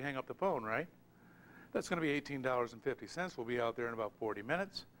before we hang up the phone, right? That's going to be $18.50. We'll be out there in about 40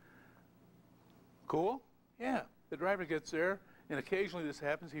 minutes. Cool? Yeah. The driver gets there, and occasionally this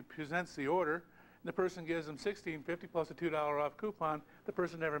happens. He presents the order, and the person gives him $16.50 plus a $2 off coupon the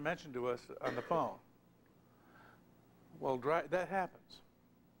person never mentioned to us on the phone. Well, that happens.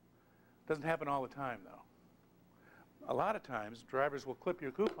 Doesn't happen all the time, though. A lot of times, drivers will clip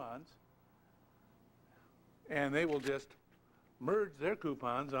your coupons, and they will just merge their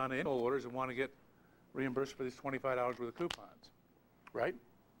coupons on in orders and want to get reimbursed for these $25 worth of coupons, right?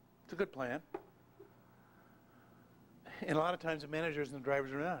 It's a good plan. And a lot of times the managers and the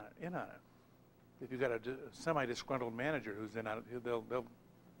drivers are in on it. If you've got a semi-disgruntled manager who's in on it, they'll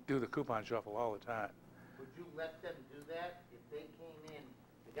do the coupon shuffle all the time. Would you let them do that? If they came in,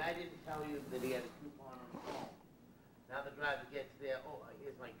 the guy didn't tell you that he had a coupon on the phone. Now the driver gets there, oh,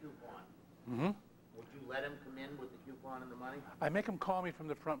 here's my coupon. Mm-hmm. Would you let him come in with the coupon and the money? I make them call me from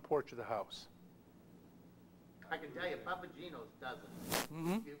the front porch of the house. I can tell you, Papa Gino's doesn't.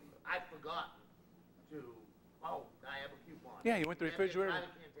 Mm-hmm. I've forgotten to, I have a coupon. Yeah, you went to the refrigerator. The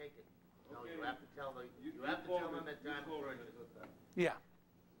driver can't take it. No, you have to tell them at time of purchase. Yeah.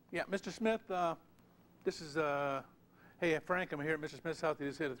 Yeah, Mr. Smith, this is, hey, Frank, I'm here at Mr. Smith's house. He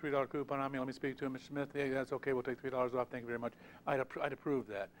just hit a $3 coupon on me. Let me speak to him. Mr. Smith, hey, that's okay. We'll take $3 off. Thank you very much. I'd approve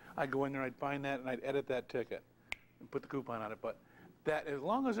that. I'd go in there, I'd find that, and I'd edit that ticket and put the coupon on it. But that, as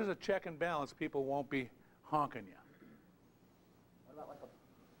long as there's a check and balance, people won't be honking you. What about like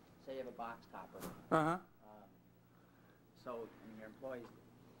say you have a box topper? Uh-huh. So your employees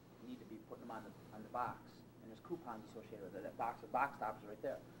need to be putting them on the box, and there's coupons associated with it. That box toppers right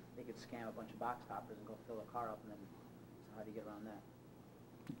there. They could scam a bunch of box toppers and go fill a car up, and then so how do you get around that?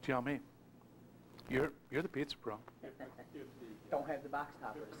 Tell me. You're the pizza pro. Don't have the box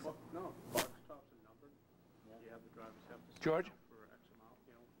toppers. No, box tops are numbered. Yeah. You have the drivers have to George? sign up for X amount,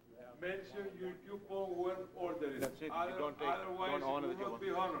 you have Mention your coupon when ordering. That's it. You don't Otherwise, honor it the will not coupon.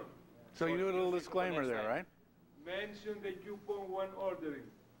 be honored. So you do a little disclaimer there, right? Mention the coupon when ordering.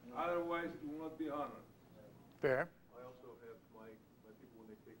 Otherwise, it will not be honored. Fair. I also have my people, when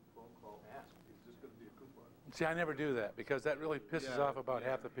they take the phone call, ask, is this going to be a coupon? See, I never do that because that really pisses off about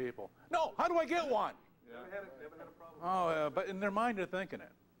half the people. No, how do I get one? Never had a problem. Oh, but in their mind they're thinking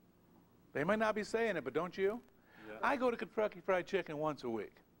it. They might not be saying it, but don't you? Yeah. I go to Kentucky Fried Chicken once a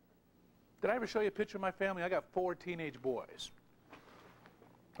week. Did I ever show you a picture of my family? I got 4 teenage boys.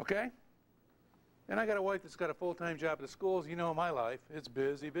 Okay? And I got a wife that's got a full-time job at the schools. You know my life. It's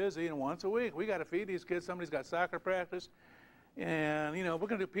busy, and once a week we got to feed these kids. Somebody's got soccer practice. And, we're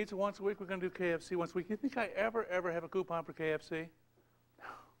going to do pizza once a week. We're going to do KFC once a week. You think I ever have a coupon for KFC?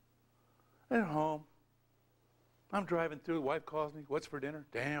 No. At home. I'm driving through. The wife calls me. What's for dinner?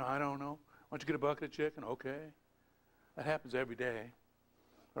 Damn, I don't know. Why don't you get a bucket of chicken? Okay. That happens every day.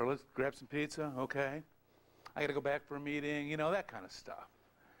 Or let's grab some pizza. Okay. I got to go back for a meeting. That kind of stuff.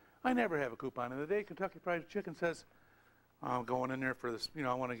 I never have a coupon. And the day Kentucky Fried Chicken says, I'm going in there for this,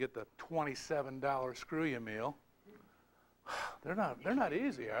 I want to get the $27 screw-you meal. They're not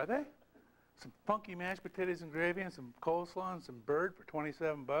easy, are they? Some funky mashed potatoes and gravy and some coleslaw and some bird for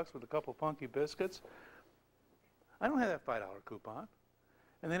 $27 with a couple funky biscuits. I don't have that $5 coupon.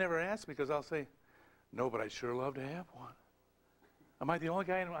 And they never ask me because I'll say, no, but I'd sure love to have one. Am I the only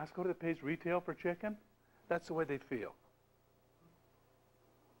guy in Moscow that pays retail for chicken? That's the way they feel.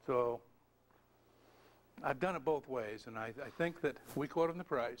 So I've done it both ways, and I think that we quote them the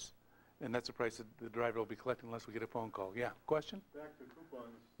price, and that's the price that the driver will be collecting unless we get a phone call. Yeah, question? Back to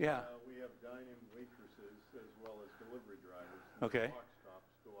coupons. Yeah. We have dine-in waitresses as well as delivery drivers. Okay. Box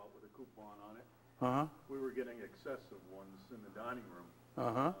tops go out with a coupon on it. Uh-huh. We were getting excessive ones in the dining room.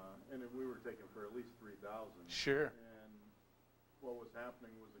 Uh-huh. And we were taking for at least 3,000. Sure. And what was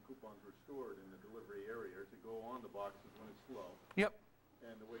happening was the coupons were stored in the delivery area to go on the boxes when it's slow. Yep.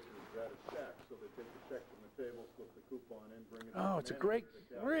 And the waitress got a check, so they take the check from the table, slip the coupon in, bring it to Oh, the it's a manager great to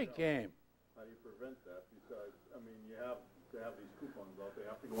cash out. game. How do you prevent that? Besides, you have to have these coupons out. They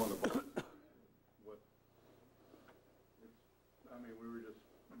have to go on the box.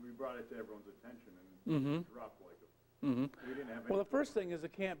 We brought it to everyone's attention and it dropped like a. Mm-hmm. We didn't have. Well, the first thing is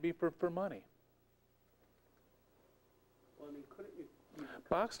it can't be for money. Well, couldn't you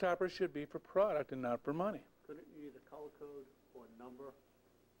Box toppers should be for product and not for money. couldn't you either color code or number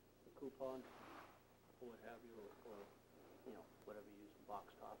the coupon or what have you, or whatever you use in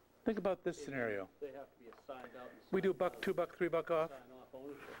box top? Think about this scenario. They have to be assigned out. And We do $1, $2, $3 off. sign off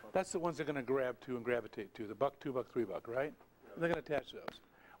ownership of. That's the ones they're going to grab to and gravitate to. The $1, $2, $3, right? And they're going to attach those.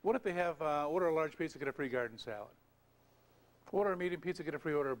 What if they have order a large pizza, get a free garden salad? Order a medium pizza, get a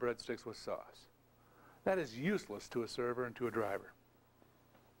free order of breadsticks with sauce. That is useless to a server and to a driver.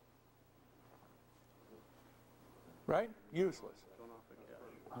 Right? Useless.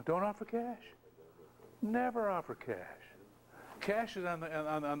 Don't offer cash. Never offer cash. Cash is on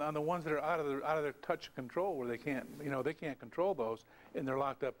the ones that are out of their touch and control, where they can't control those, and they're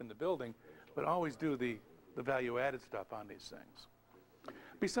locked up in the building. But always do the value-added stuff on these things.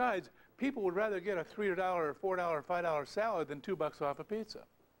 Besides, people would rather get a $3 or $4 or $5 salad than $2 off a pizza.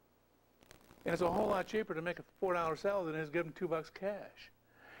 And it's a whole lot cheaper to make a $4 salad than it is to give them $2 cash.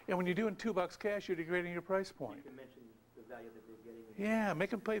 And when you're doing $2 cash, you're degrading your price point. You can mention the value that they're getting. Yeah,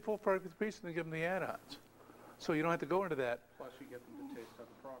 make them pay full price for the piece and then give them the add-ons. So you don't have to go into that. Plus you get them to taste of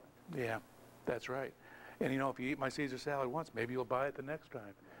the product. Yeah, that's right. And you know, if you eat my Caesar salad once, maybe you'll buy it the next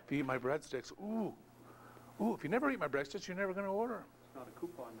time. If you eat my breadsticks, ooh, if you never eat my breadsticks, you're never going to order them. It's not a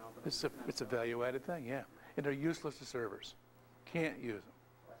coupon now, but It's a value-added thing, yeah. And they're useless to servers. Can't use them.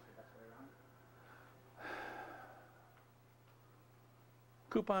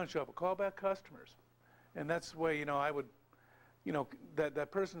 Coupon shop, call back customers. And that's the way, you know, I would, you know, that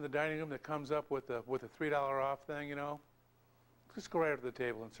person in the dining room that comes up with a $3 off thing, you know, just go right up to the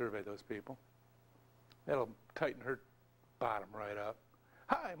table and survey those people. That'll tighten her bottom right up.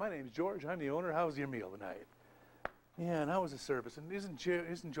 Hi, my name's George. I'm the owner. How was your meal tonight? Yeah, and how was the service? And isn't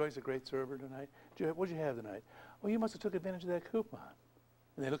Joyce a great server tonight? What'd you have tonight? Oh, you must have took advantage of that coupon.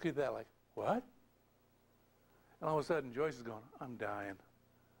 And they look at that like, what? And all of a sudden, Joyce is going, I'm dying.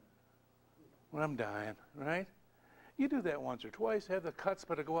 Well, I'm dying, right? You do that once or twice, have the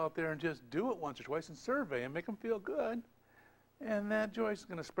chutzpah to go out there and just do it once or twice and survey and make them feel good. And that Joyce is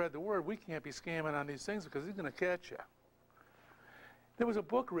going to spread the word. We can't be scamming on these things because he's going to catch you. There was a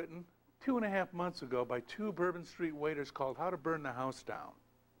book written 2.5 months ago by 2 Bourbon Street waiters called How to Burn the House Down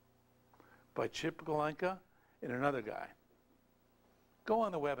by Chip Galenka and another guy. Go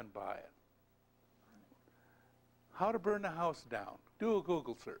on the web and buy it. How to Burn the House Down. Do a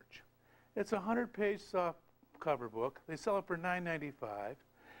Google search. It's a 100-page soft cover book. They sell it for $9.95,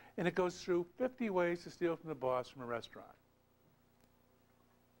 and it goes through 50 ways to steal from the boss from a restaurant.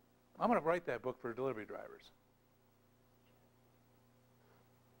 I'm going to write that book for delivery drivers.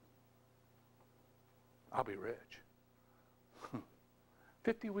 I'll be rich.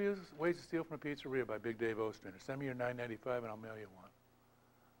 50 ways to steal from a pizzeria by Big Dave Ostrander. Send me your $9.95 and I'll mail you one.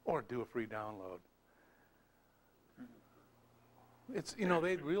 Or do a free download. It's, you know,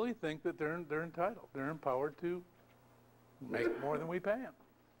 they really think that they're entitled. They're empowered to make more than we pay them.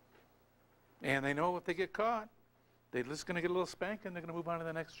 And they know if they get caught, they're just going to get a little spanking, they're going to move on to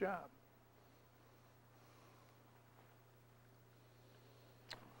the next job.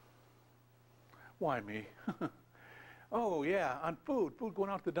 Why me? Oh yeah, on food going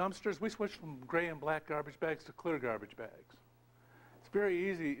out to the dumpsters, we switched from gray and black garbage bags to clear garbage bags. It's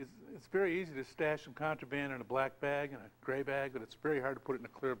very easy. It's very easy to stash some contraband in a black bag and a gray bag, but it's very hard to put it in a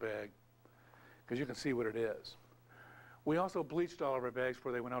clear bag because you can see what it is. We also bleached all of our bags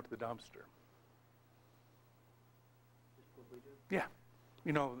before they went out to the dumpster. Yeah,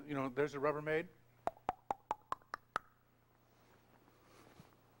 you know, there's a Rubbermaid.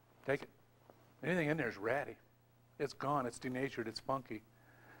 Take it. Anything in there is ratty. It's gone, it's denatured, it's funky,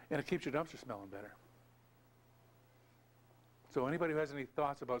 and it keeps your dumpster smelling better. So anybody who has any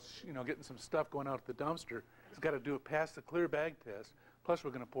thoughts about, you know, getting some stuff going out to the dumpster has got to do it past the clear bag test. Plus,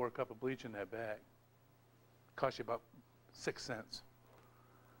 we're going to pour a cup of bleach in that bag. Cost you about 6 cents.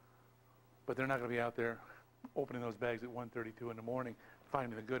 But they're not going to be out there opening those bags at 1:32 in the morning,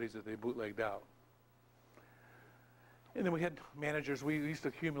 finding the goodies that they bootlegged out. And then we had managers. We used to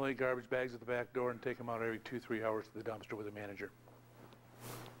accumulate garbage bags at the back door and take them out every 2-3 hours to the dumpster with a manager.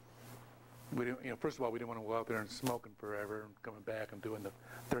 We didn't, you know, first of all, we didn't want to go out there and smoking forever and coming back and doing the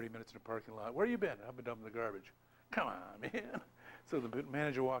 30 minutes in the parking lot. Where you been? I've been dumping the garbage. Come on, man. So the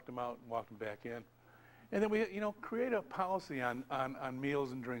manager walked them out and walked them back in. And then we, you know, create a policy on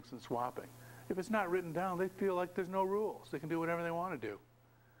meals and drinks and swapping. If it's not written down, they feel like there's no rules. They can do whatever they want to do.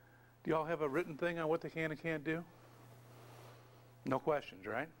 Do y'all have a written thing on what they can and can't do? No questions,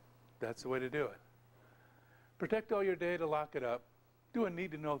 right? That's the way to do it. Protect all your data, lock it up. Do a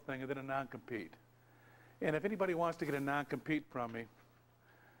need-to-know thing and then a non-compete. And if anybody wants to get a non-compete from me,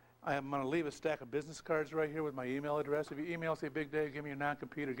 I'm going to leave a stack of business cards right here with my email address. If you email, say, Big Dave, give me your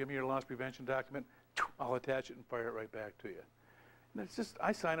non-compete or give me your loss prevention document, I'll attach it and fire it right back to you. And it's just,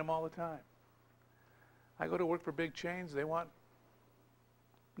 I sign them all the time. I go to work for big chains, they want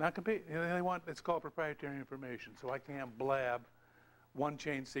non-compete. You know, they want, it's called proprietary information, so I can't blab one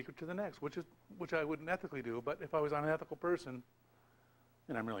chain secret to the next, which I wouldn't ethically do, but if I was an unethical person,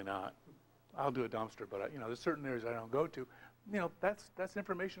 and I'm really not, I'll do a dumpster, but you know, there's certain areas I don't go to. You know, that's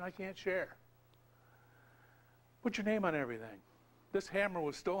information I can't share. Put your name on everything. This hammer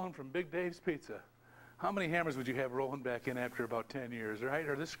was stolen from Big Dave's Pizza. How many hammers would you have rolling back in after about 10 years, right?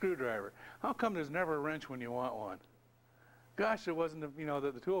 Or this screwdriver. How come there's never a wrench when you want one? Gosh, it wasn't,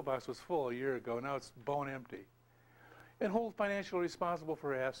 the toolbox was full a year ago. Now it's bone empty. And hold financially responsible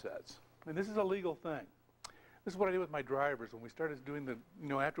for assets. And this is a legal thing. This is what I did with my drivers when we started doing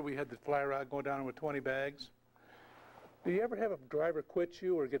after we had the fly rod going down with 20 bags. Do you ever have a driver quit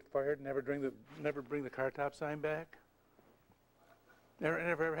you or get fired and never bring the car top sign back? Never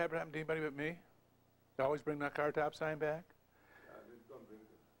ever happened to anybody but me? They always bring that car top sign back?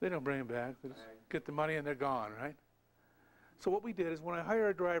 They don't bring it back. They just get the money and they're gone, right? So what we did is when I hire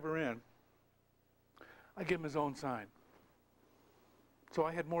a driver in, I give him his own sign. So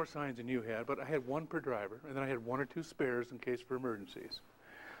I had more signs than you had, but I had one per driver, and then I had 1 or 2 spares in case for emergencies.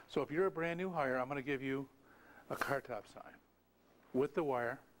 So if you're a brand new hire, I'm going to give you a car top sign with the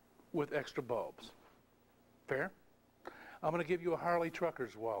wire, with extra bulbs. Fair? I'm going to give you a Harley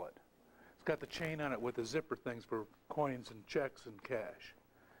trucker's wallet. It's got the chain on it with the zipper things for coins and checks and cash.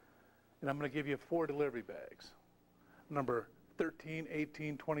 And I'm going to give you 4 delivery bags, number 13,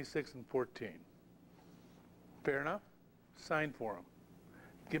 18, 26, and 14. Fair enough? Sign for them.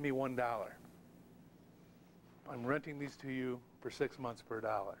 Give me $1. I'm renting these to you for 6 months for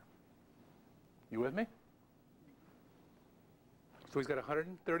 $1. You with me? So he's got a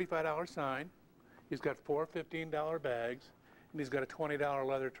 $135 sign, he's got 4 $15 bags, and he's got a $20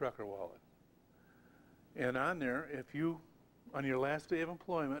 leather trucker wallet. And on there, if you, on your last day of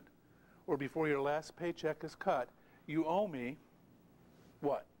employment, or before your last paycheck is cut, you owe me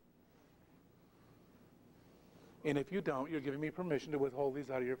what? And if you don't, you're giving me permission to withhold these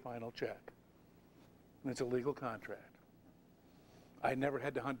out of your final check. And it's a legal contract. I never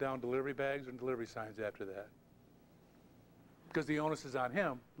had to hunt down delivery bags and delivery signs after that. Because the onus is on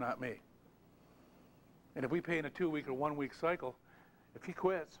him, not me. And if we pay in a 2-week or 1-week cycle, if he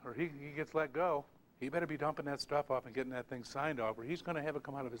quits or he gets let go, he better be dumping that stuff off and getting that thing signed off, or he's going to have it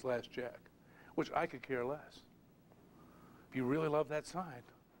come out of his last check, which I could care less. If you really love that sign,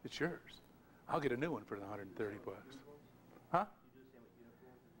 it's yours. I'll get a new one for the 130 bucks. Huh?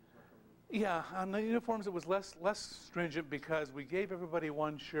 Yeah, on the uniforms it was less stringent because we gave everybody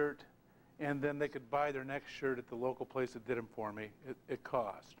one shirt and then they could buy their next shirt at the local place that did them for me. It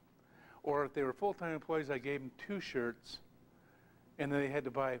cost. Or if they were full-time employees, I gave them 2 shirts and then they had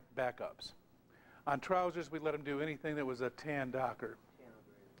to buy backups. On trousers, we let them do anything that was a tan docker.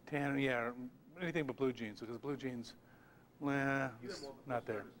 Tan, yeah, anything but blue jeans, because blue jeans, it's not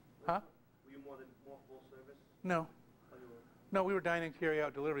there. Huh? Were you more full service? No. No, we were dine-in,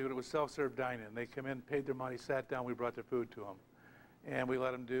 carry-out delivery, but it was self-serve dine-in. They come in, paid their money, sat down, we brought their food to them. And we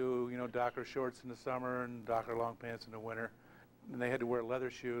let them do, Docker shorts in the summer and Docker long pants in the winter. And they had to wear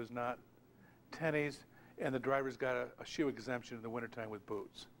leather shoes, not tennies. And the drivers got a shoe exemption in the wintertime with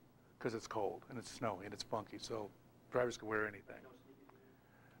boots because it's cold and it's snowy and it's funky. So drivers can wear anything.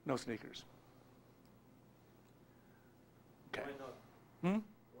 No sneakers. Okay. Why not? Hmm?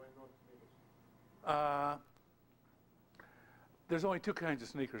 Why not sneakers? There's only 2 kinds of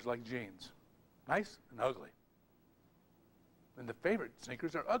sneakers, like jeans. Nice and ugly. And the favorite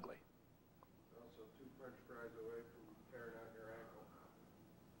sneakers are ugly. Also 2 French fries away from tearing out your ankle.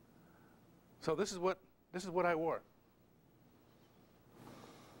 So this is what I wore.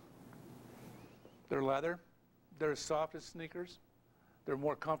 They're leather. They're as soft as sneakers. They're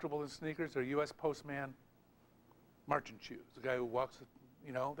more comfortable than sneakers. They're U.S. Postman marching shoes. The guy who walks,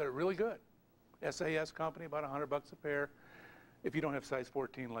 they're really good. SAS company, about $100 a pair. If you don't have size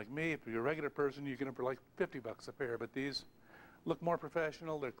 14 like me, if you're a regular person, you get them for like $50 a pair. But these look more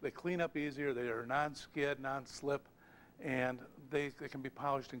professional. They clean up easier. They are non-skid, non-slip, and they can be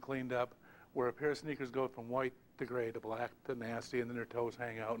polished and cleaned up. Where a pair of sneakers go from white to gray to black to nasty, and then their toes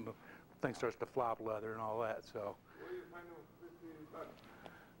hang out, and the thing starts to flop leather and all that. So. Where do you find them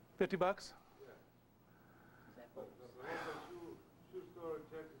for $50? $50? Yeah. The local shoe store in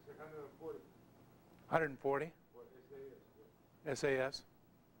Texas is 140. 140? What SAS? SAS.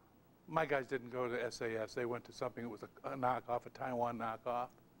 My guys didn't go to SAS. They went to something that was a knockoff, a Taiwan knockoff,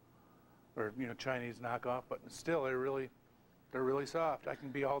 or Chinese knockoff. But still, they're really soft. I can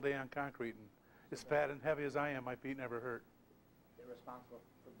be all day on concrete, and as fat and heavy as I am, my feet never hurt. They're responsible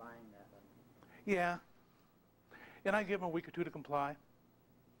for buying that. Yeah. And I give them a week or 2 to comply.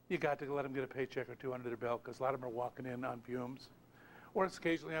 You got to let them get a paycheck or 2 under their belt because a lot of them are walking in on fumes. Or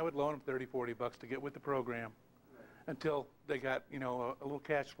occasionally I would loan them $30, $40 to get with the program until they got, a little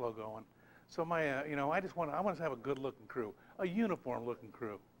cash flow going. So my, I want to have a good-looking crew, a uniform-looking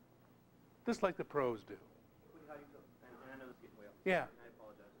crew, just like the pros do. How do you feel? And I know this is getting way off. Yeah. And I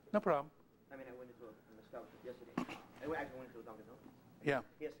apologize. No problem. I mean, I went into a establishment yesterday. I actually went to a Dunkin' Donuts. Yeah.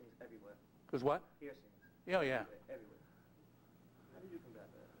 Piercings everywhere. Because what? Piercings. Yeah, yeah. Everywhere. How do you combat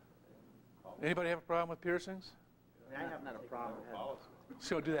that? Anybody have a problem with piercings? I mean, I have not a problem.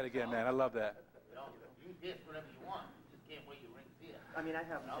 So do that again, man. I love that. You know, you can pierce whatever you want, you just can't wear your rings here. I mean, I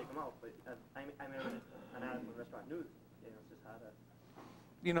have to take them out, but I'm out of the restaurant news. You know, it's just how to.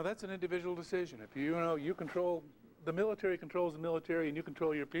 You know, that's an individual decision. If you know, you control, the military controls the military and you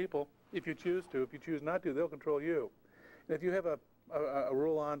control your people if you choose to. If you choose not to, they'll control you. And if you have a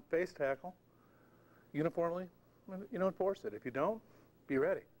rule on face tackle, uniformly, you know, enforce it. If you don't, be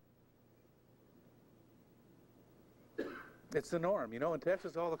ready. It's the norm. You know, in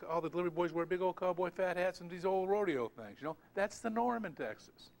Texas, all the delivery boys wear big old cowboy fat hats and these old rodeo things. You know, that's the norm in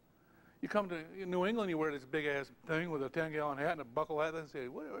Texas. You come to New England, you wear this big-ass thing with a 10-gallon hat and a buckle hat and say,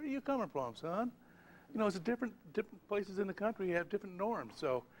 where are you coming from, son? You know, it's different places in the country have different norms,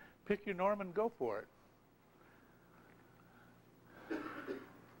 so pick your norm and go for it.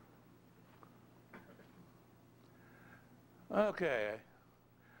 Okay,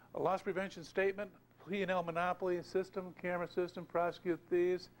 a loss prevention statement, P&L monopoly system, camera system, prosecute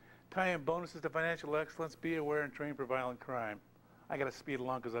thieves, tie-in bonuses to financial excellence, be aware and train for violent crime. I got to speed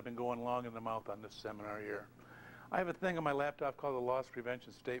along because I've been going long in the mouth on this seminar here. I have a thing on my laptop called the loss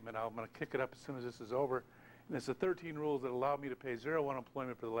prevention statement. I'm going to kick it up as soon as this is over. And it's the 13 rules that allow me to pay zero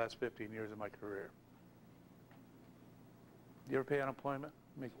unemployment for the last 15 years of my career. You ever pay unemployment?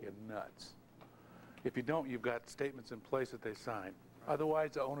 Make you nuts. If you don't, you've got statements in place that they sign.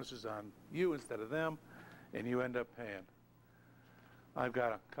 Otherwise, the onus is on you instead of them, and you end up paying. I've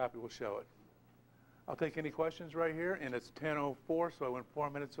got a copy. We'll show it. I'll take any questions right here, and it's 10:04, so I went 4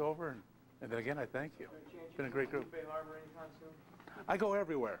 minutes over, and then again, I thank you. It's been a great group. I go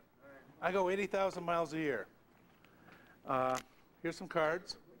everywhere. I go 80,000 miles a year. Here's some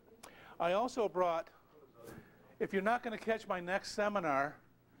cards. I also brought, if you're not going to catch my next seminar,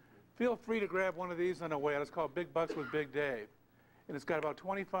 feel free to grab one of these on the way out. It's called Big Bucks with Big Dave. And it's got about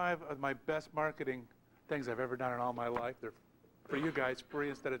 25 of my best marketing things I've ever done in all my life. They're, for you guys, free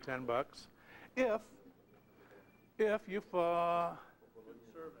instead of 10 bucks. If you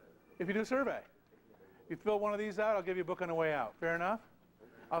do a survey. You fill one of these out, I'll give you a book on the way out. Fair enough?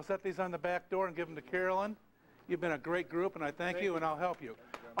 I'll set these on the back door and give them to Carolyn. You've been a great group, and I thank you, and I'll help you.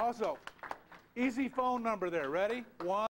 Also, easy phone number there. Ready? 1